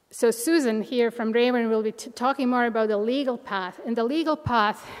 So Susan here from Rayburn will be talking more about the legal path. And the legal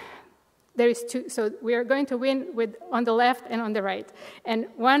path, there is 2. So we are going to win on the left and on the right. And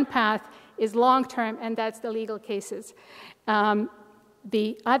one path is long-term, and that's the legal cases.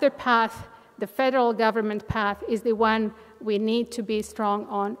 The other path, the federal government path, is the one we need to be strong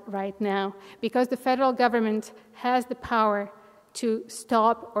on right now, because the federal government has the power to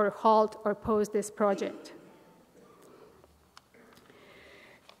stop or halt or pause this project.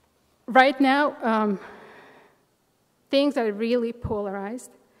 Right now, things are really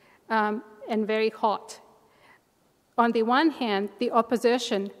polarized and very hot. On the one hand, the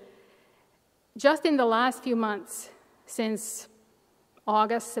opposition, just in the last few months, since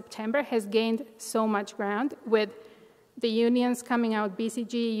August, September, has gained so much ground with the unions coming out,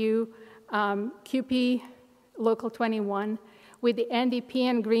 BC-GU, QP, Local 21, with the NDP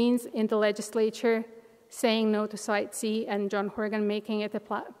and Greens in the legislature saying no to Site C and John Horgan making it a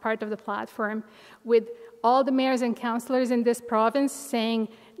part of the platform, with all the mayors and councillors in this province saying,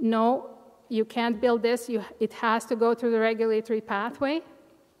 no, you can't build this, it has to go through the regulatory pathway.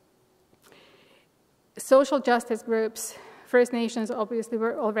 Social justice groups, First Nations obviously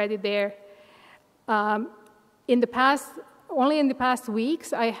were already there. Only in the past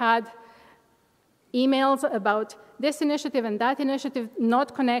weeks, I had emails about this initiative and that initiative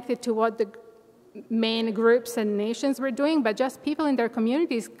not connected to what the main groups and nations were doing, but just people in their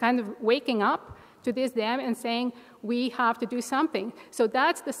communities kind of waking up to this dam and saying, we have to do something. So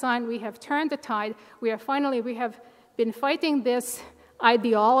that's the sign we have turned the tide. We have been fighting this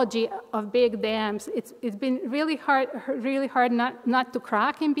ideology of big dams. It's been really hard not to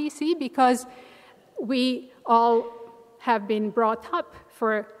crack in BC because we all have been brought up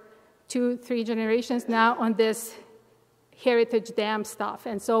for 2-3 generations now on this heritage dam stuff.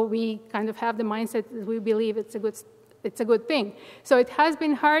 And so we kind of have the mindset that we believe it's a good thing. So it has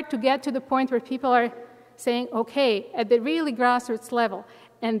been hard to get to the point where people are saying, okay, at the really grassroots level,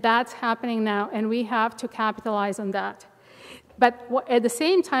 and that's happening now, and we have to capitalize on that. But at the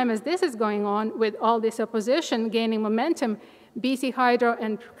same time as this is going on, with all this opposition gaining momentum, BC Hydro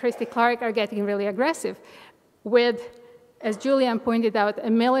and Christy Clark are getting really aggressive with, as Julian pointed out, a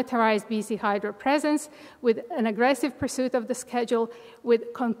militarized BC Hydro presence, with an aggressive pursuit of the schedule,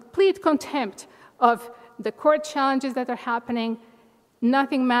 with complete contempt of the court challenges that are happening.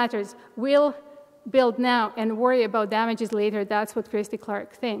 Nothing matters. We'll build now and worry about damages later. That's what Christy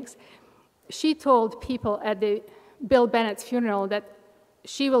Clark thinks. She told people at the Bill Bennett's funeral that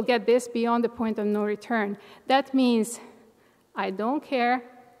she will get this beyond the point of no return. That means I don't care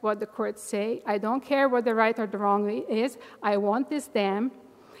what the courts say. I don't care what the right or the wrong is. I want this dam.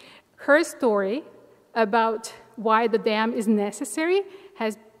 Her story about why the dam is necessary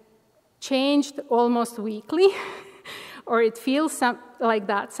has changed almost weekly, or it feels like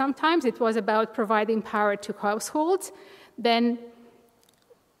that. Sometimes it was about providing power to households. Then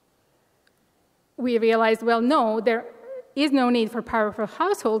we realized, well, no, there is no need for power for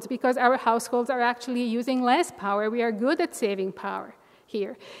households because our households are actually using less power. We are good at saving power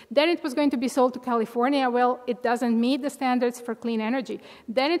here. Then it was going to be sold to California. Well, it doesn't meet the standards for clean energy.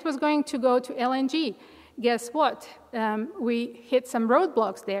 Then it was going to go to LNG. Guess what? We hit some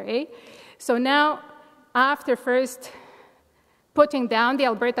roadblocks there, eh? So now, after first putting down the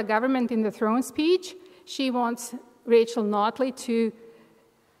Alberta government in the throne speech, she wants Rachel Notley to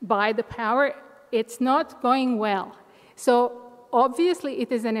buy the power. It's not going well. So obviously,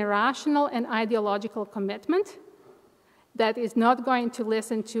 it is an irrational and ideological commitment that is not going to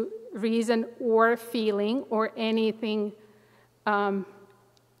listen to reason or feeling or anything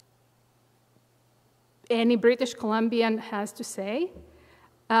any British Columbian has to say,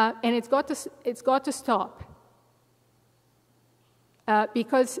 and it's got to stop.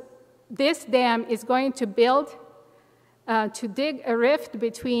 Because this dam is going to dig a rift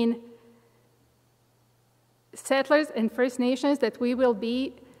between settlers and First Nations that we will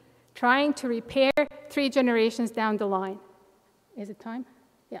be trying to repair 3 generations down the line. Is it time?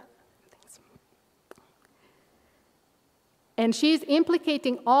 Yeah, thanks. And she's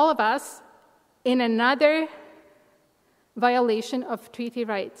implicating all of us in another violation of treaty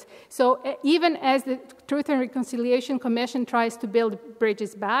rights. So even as the Truth and Reconciliation Commission tries to build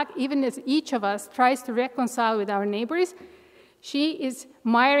bridges back, even as each of us tries to reconcile with our neighbors, she is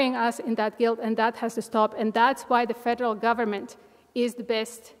miring us in that guilt, and that has to stop. And that's why the federal government is the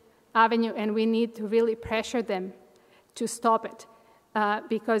best avenue, and we need to really pressure them to stop it,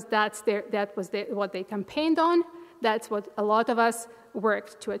 because that was what they campaigned on. That's what a lot of us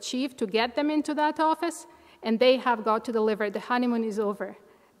worked to achieve, to get them into that office, and they have got to deliver. The honeymoon is over.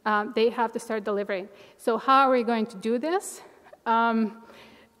 They have to start delivering. So how are we going to do this?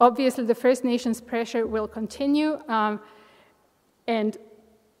 Obviously, the First Nations pressure will continue, and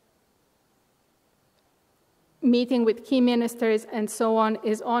meeting with key ministers and so on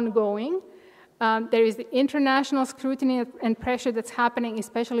is ongoing. There is the international scrutiny and pressure that's happening,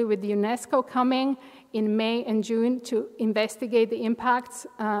 especially with UNESCO coming in May and June to investigate the impacts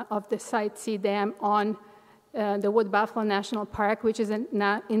of the Site C Dam on the Wood Buffalo National Park, which is an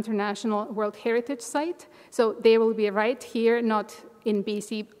international World Heritage Site. So they will be right here, not in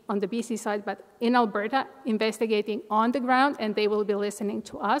BC, on the BC side, but in Alberta, investigating on the ground, and they will be listening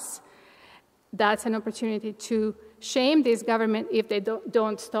to us. That's an opportunity to shame this government if they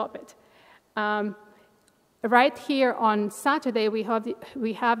don't stop it. Right here on Saturday, we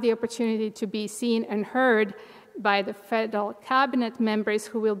have the opportunity to be seen and heard by the federal cabinet members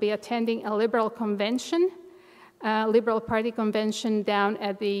who will be attending a Liberal convention, Liberal Party convention down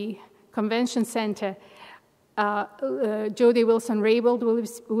at the convention center. Jody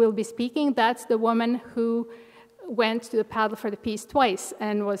Wilson-Raybould will be speaking. That's the woman who went to the Paddle for the Peace twice,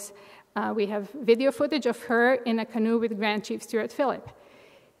 and was. We have video footage of her in a canoe with Grand Chief Stuart Phillip.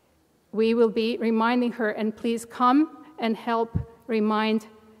 We will be reminding her, and please come and help remind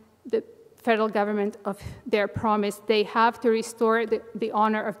the federal government of their promise. They have to restore the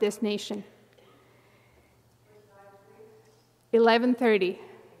honor of this nation. 11:30.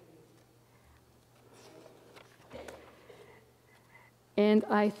 And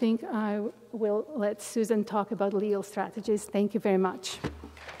I think I will let Susan talk about legal strategies. Thank you very much.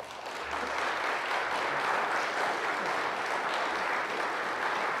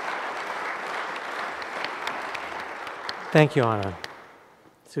 Thank you, Anna.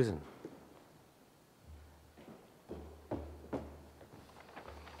 Susan.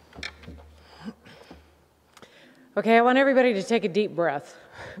 Okay, I want everybody to take a deep breath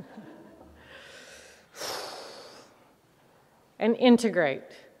and integrate,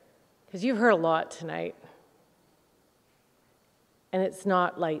 because you've heard a lot tonight, and it's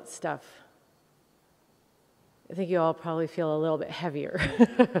not light stuff. I think you all probably feel a little bit heavier.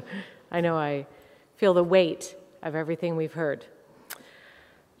 I know I feel the weight of everything we've heard.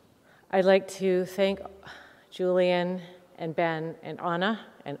 I'd like to thank Julian and Ben and Anna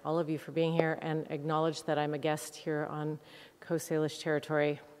and all of you for being here, and acknowledge that I'm a guest here on Coast Salish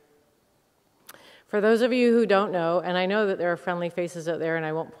territory. For those of you who don't know, and I know that there are friendly faces out there and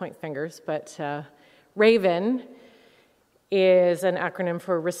I won't point fingers, but RAVEN is an acronym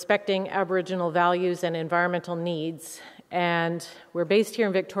for Respecting Aboriginal Values and Environmental Needs. And we're based here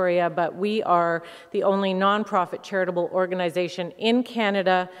in Victoria, but we are the only nonprofit charitable organization in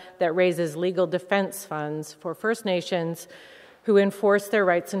Canada that raises legal defense funds for First Nations who enforce their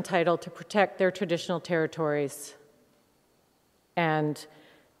rights and title to protect their traditional territories. And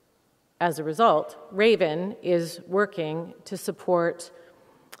as a result, RAVEN is working to support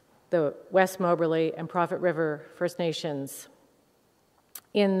the West Moberly and Prophet River First Nations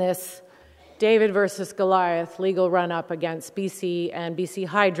in this David versus Goliath legal run-up against BC and BC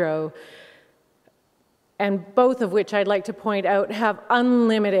Hydro, and both of which I'd like to point out have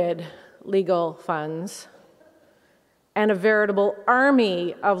unlimited legal funds and a veritable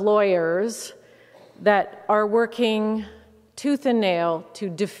army of lawyers that are working tooth and nail to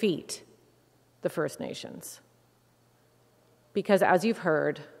defeat the First Nations. Because as you've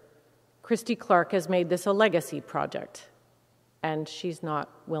heard, Christy Clark has made this a legacy project, and she's not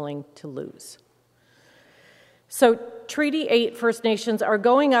willing to lose. So Treaty 8 First Nations are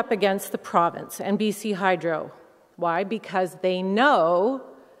going up against the province and BC Hydro Why? Because they know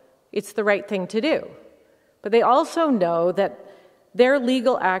it's the right thing to do. But they also know that their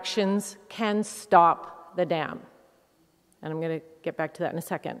legal actions can stop the dam. And I'm going to get back to that in a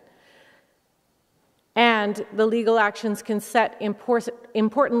second. And the legal actions can set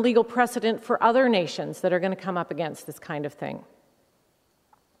important legal precedent for other nations that are going to come up against this kind of thing.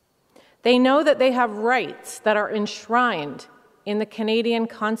 They know that they have rights that are enshrined in the Canadian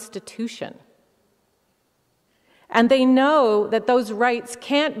Constitution. And they know that those rights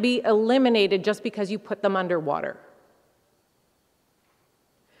can't be eliminated just because you put them underwater.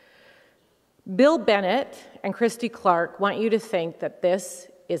 Bill Bennett and Christy Clark want you to think that this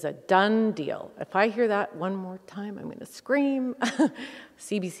is a done deal. If I hear that one more time, I'm going to scream.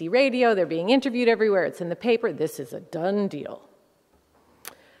 CBC radio, they're being interviewed everywhere, it's in the paper, this is a done deal.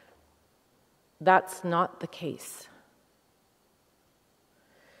 That's not the case.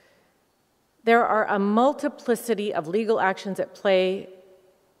 There are a multiplicity of legal actions at play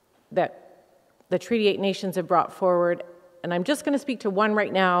that the Treaty 8 nations have brought forward, and I'm just going to speak to one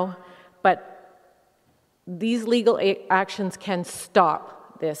right now, but these legal actions can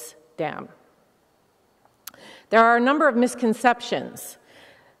stop this dam. There are a number of misconceptions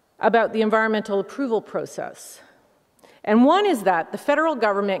about the environmental approval process. And one is that the federal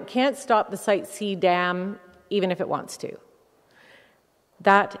government can't stop the Site C dam even if it wants to.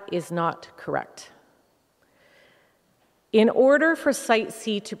 That is not correct. In order for Site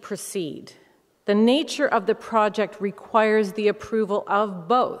C to proceed, the nature of the project requires the approval of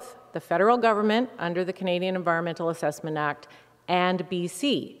both the federal government under the Canadian Environmental Assessment Act and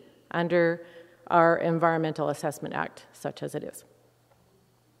BC under our Environmental Assessment Act, such as it is.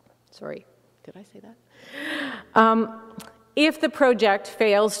 Sorry, did I say that? If the project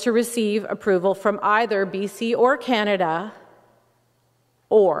fails to receive approval from either BC or Canada,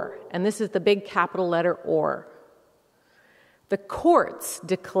 or, and this is the big capital letter or, the courts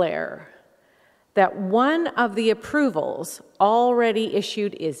declare that one of the approvals already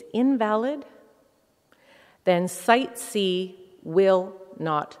issued is invalid, then Site C will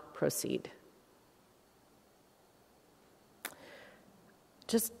not proceed.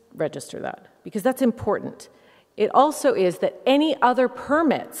 Just register that, because that's important. It also is that any other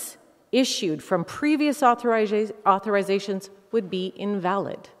permits issued from previous authorizations would be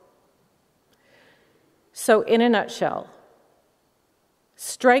invalid. So in a nutshell,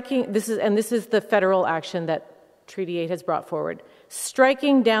 this is the federal action that Treaty 8 has brought forward.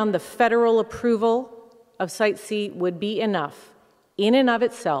 Striking down the federal approval of Site C would be enough, in and of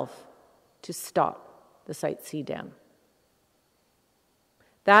itself, to stop the Site C dam.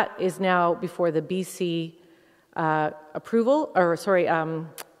 That is now before the BC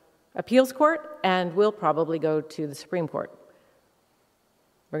appeals court, and will probably go to the Supreme Court.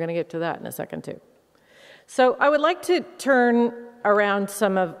 We're going to get to that in a second, too. So I would like to turn around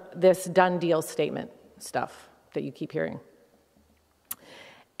some of this done deal statement stuff that you keep hearing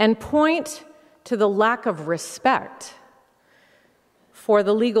and point to the lack of respect for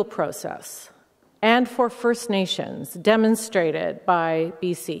the legal process and for First Nations demonstrated by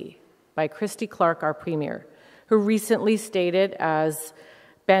BC, by Christy Clark, our Premier, who recently stated, as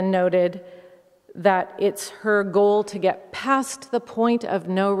Ben noted, that it's her goal to get past the point of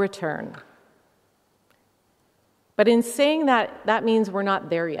no return. But in saying that, that means we're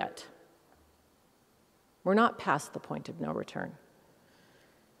not there yet. We're not past the point of no return.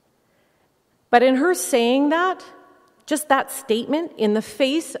 But in her saying that, just that statement, in the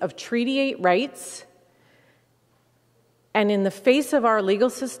face of Treaty 8 rights and in the face of our legal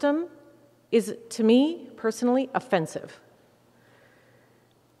system, is, to me, personally, offensive.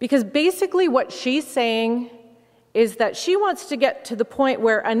 Because basically what she's saying is that she wants to get to the point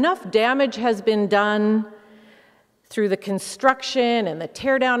where enough damage has been done through the construction and the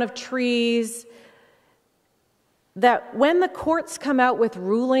teardown of trees that when the courts come out with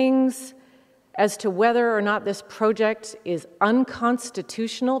rulings as to whether or not this project is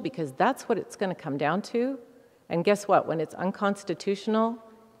unconstitutional, because that's what it's going to come down to, and guess what? When it's unconstitutional,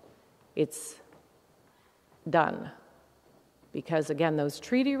 it's done. Because, again, those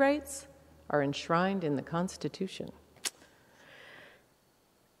treaty rights are enshrined in the Constitution.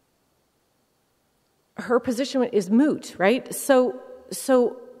 Her position is moot, right? So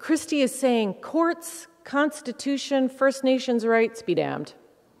Christy is saying, courts, Constitution, First Nations rights, be damned.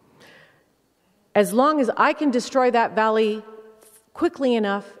 As long as I can destroy that valley quickly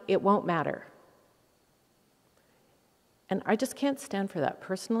enough, it won't matter. And I just can't stand for that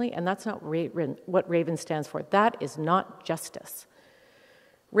personally, and that's not what Raven stands for. That is not justice.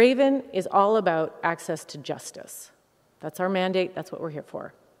 Raven is all about access to justice. That's our mandate. That's what we're here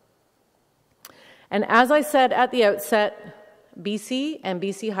for. And as I said at the outset, BC and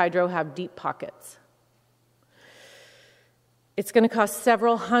BC Hydro have deep pockets. It's going to cost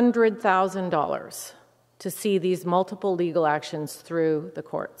several $100,000 to see these multiple legal actions through the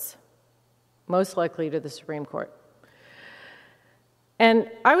courts, most likely to the Supreme Court. And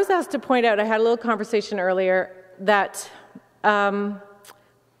I was asked to point out, I had a little conversation earlier, that part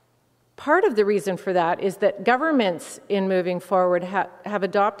of the reason for that is that governments in moving forward have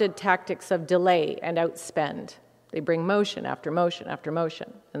adopted tactics of delay and outspend. They bring motion after motion after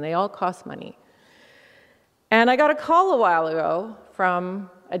motion, and they all cost money. And I got a call a while ago from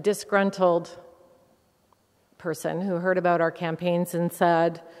a disgruntled person who heard about our campaigns and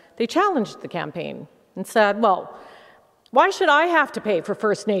said, they challenged the campaign and said, well, why should I have to pay for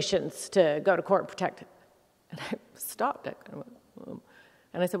First Nations to go to court and protect it? And I stopped.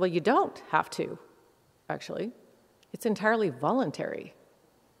 And I said, well, you don't have to, actually. It's entirely voluntary.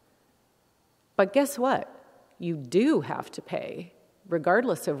 But guess what? You do have to pay,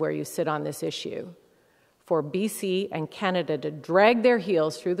 regardless of where you sit on this issue, for BC and Canada to drag their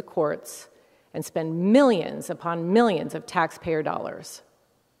heels through the courts and spend millions upon millions of taxpayer dollars.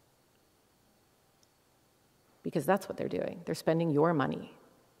 Because that's what they're doing. They're spending your money.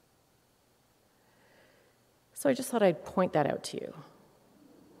 So I just thought I'd point that out to you.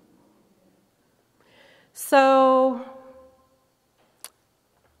 So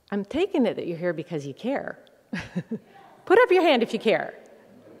I'm taking it that you're here because you care. Put up your hand if you care.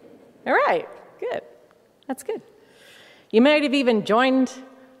 All right, good. That's good. You might have even joined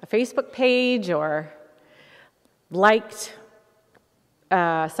a Facebook page or liked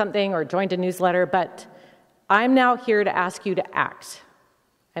something or joined a newsletter, but I'm now here to ask you to act.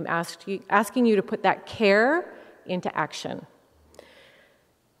 I'm asking you to put that care into action.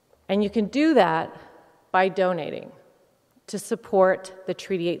 And you can do that by donating to support the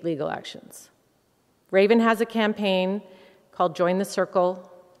Treaty 8 legal actions. Raven has a campaign called Join the Circle.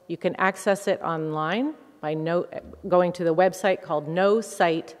 You can access it online by going to the website called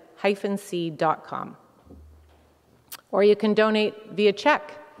nosite-c.com. Or you can donate via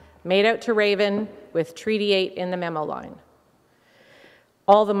check made out to Raven with Treaty 8 in the memo line.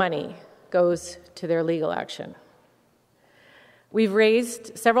 All the money goes to their legal action. We've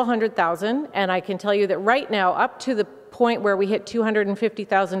raised several $100,000, and I can tell you that right now, up to the point where we hit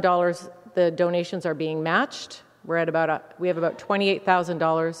 $250,000, the donations are being matched. We have about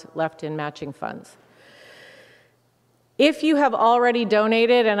 $28,000 left in matching funds. If you have already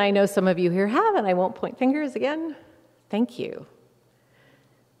donated, and I know some of you here have, and I won't point fingers again, thank you.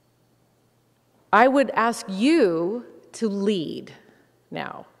 I would ask you to lead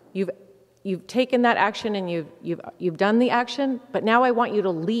now. You've taken that action and you've done the action, but now I want you to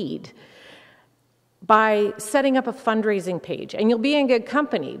lead by setting up a fundraising page. And you'll be in good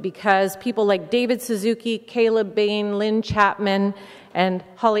company because people like David Suzuki, Caleb Bain, Lynn Chapman, and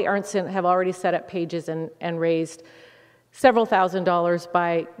Holly Arnson have already set up pages and raised several $1,000s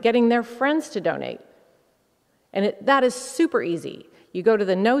by getting their friends to donate. And that is super easy. You go to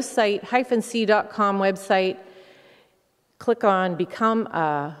the nosite-c.com website, click on Become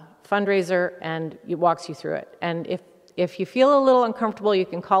a Fundraiser, and it walks you through it. And if you feel a little uncomfortable, you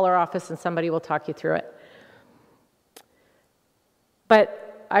can call our office and somebody will talk you through it.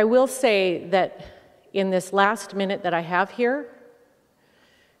 But I will say that in this last minute that I have here,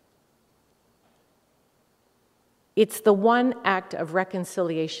 it's the one act of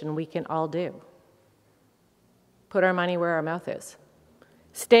reconciliation we can all do. Put our money where our mouth is.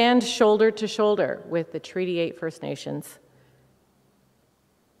 Stand shoulder to shoulder with the Treaty 8 First Nations.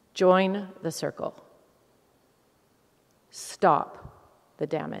 Join the circle. Stop the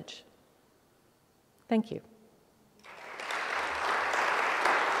damage. Thank you.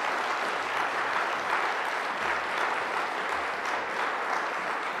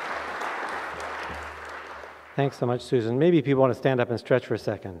 Thanks so much, Susan. Maybe people want to stand up and stretch for a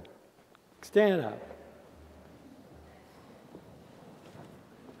second. Stand up.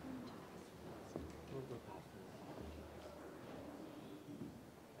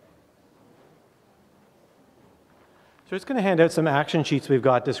 So we're just going to hand out some action sheets we've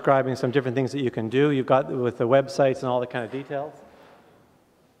got describing some different things that you can do. You've got with the websites and all the kind of details.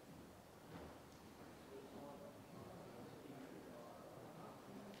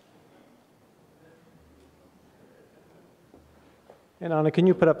 And Anna, can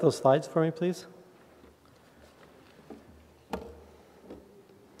you put up those slides for me, please?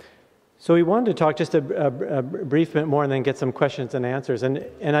 So we wanted to talk just a brief bit more and then get some questions and answers.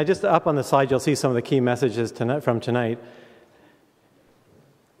 And I just, up on the slide, you'll see some of the key messages from tonight.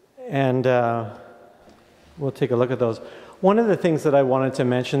 And we'll take a look at those. One of the things that I wanted to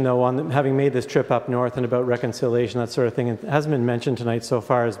mention, though, on having made this trip up north and about reconciliation, that sort of thing, it hasn't been mentioned tonight so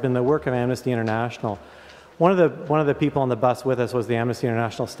far, has been the work of Amnesty International. One of the people on the bus with us was the Amnesty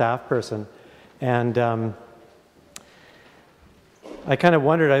International staff person, and I kind of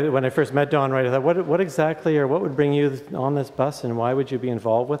wondered when I first met Don Wright, I thought, what exactly, or what would bring you on this bus, and why would you be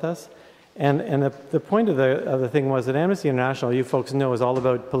involved with us? And the point of the thing was that Amnesty International, you folks know, is all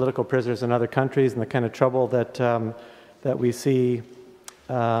about political prisoners in other countries and the kind of trouble that that we see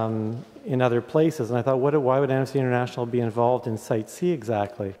in other places. And I thought, why would Amnesty International be involved in Site C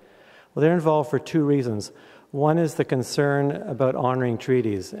exactly? Well, they're involved for two reasons. One is the concern about honoring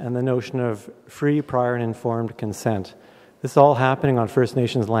treaties and the notion of free, prior, and informed consent. This is all happening on First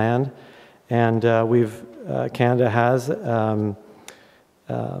Nations land, and Canada has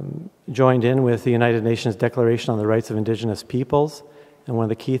joined in with the United Nations Declaration on the Rights of Indigenous Peoples, and one of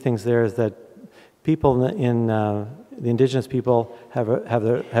the key things there is that people in the Indigenous people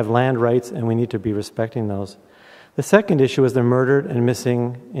have land rights, and we need to be respecting those. The second issue is the murdered and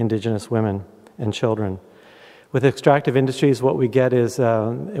missing Indigenous women and children. With extractive industries, what we get is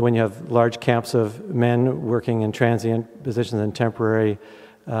when you have large camps of men working in transient positions and temporary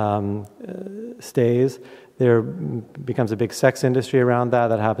stays, there becomes a big sex industry around that.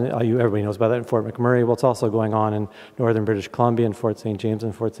 That happens. Everybody knows about that in Fort McMurray. Well, it's also going on in northern British Columbia, in Fort St. James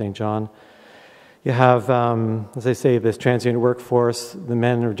and Fort St. John. You have, as I say, this transient workforce. The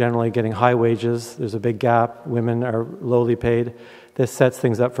men are generally getting high wages. There's a big gap. Women are lowly paid. This sets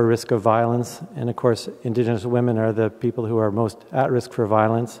things up for risk of violence. And of course, Indigenous women are the people who are most at risk for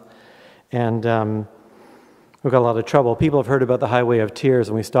violence. And we've got a lot of trouble. People have heard about the Highway of Tears,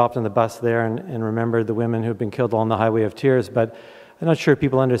 and we stopped on the bus there and remembered the women who've been killed on the Highway of Tears. But I'm not sure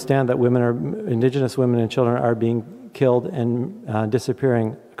people understand that Indigenous women and children are being killed and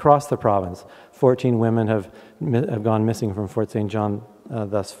disappearing across the province. 14 women have gone missing from Fort St. John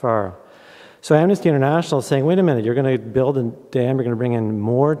thus far. So Amnesty International is saying, wait a minute, you're going to build a dam, you're going to bring in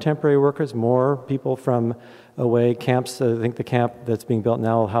more temporary workers, more people from away camps. I think the camp that's being built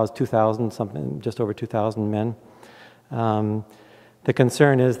now will house 2,000, something, just over 2,000 men. The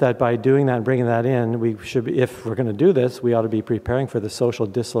concern is that by doing that and bringing that in, we should be, if we're going to do this, we ought to be preparing for the social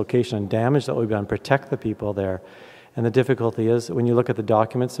dislocation and damage that will be done, protect the people there. And the difficulty is, when you look at the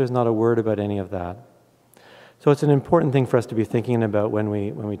documents, there's not a word about any of that. So it's an important thing for us to be thinking about when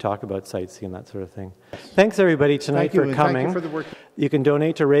we talk about Site C and that sort of thing. Thanks everybody tonight for coming. Thank you for the work. You can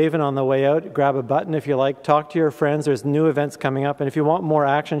donate to Raven on the way out. Grab a button if you like. Talk to your friends. There's new events coming up. And if you want more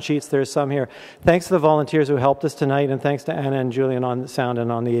action sheets, there's some here. Thanks to the volunteers who helped us tonight. And thanks to Anna and Julian on the sound and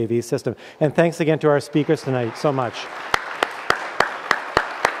on the AV system. And thanks again to our speakers tonight so much.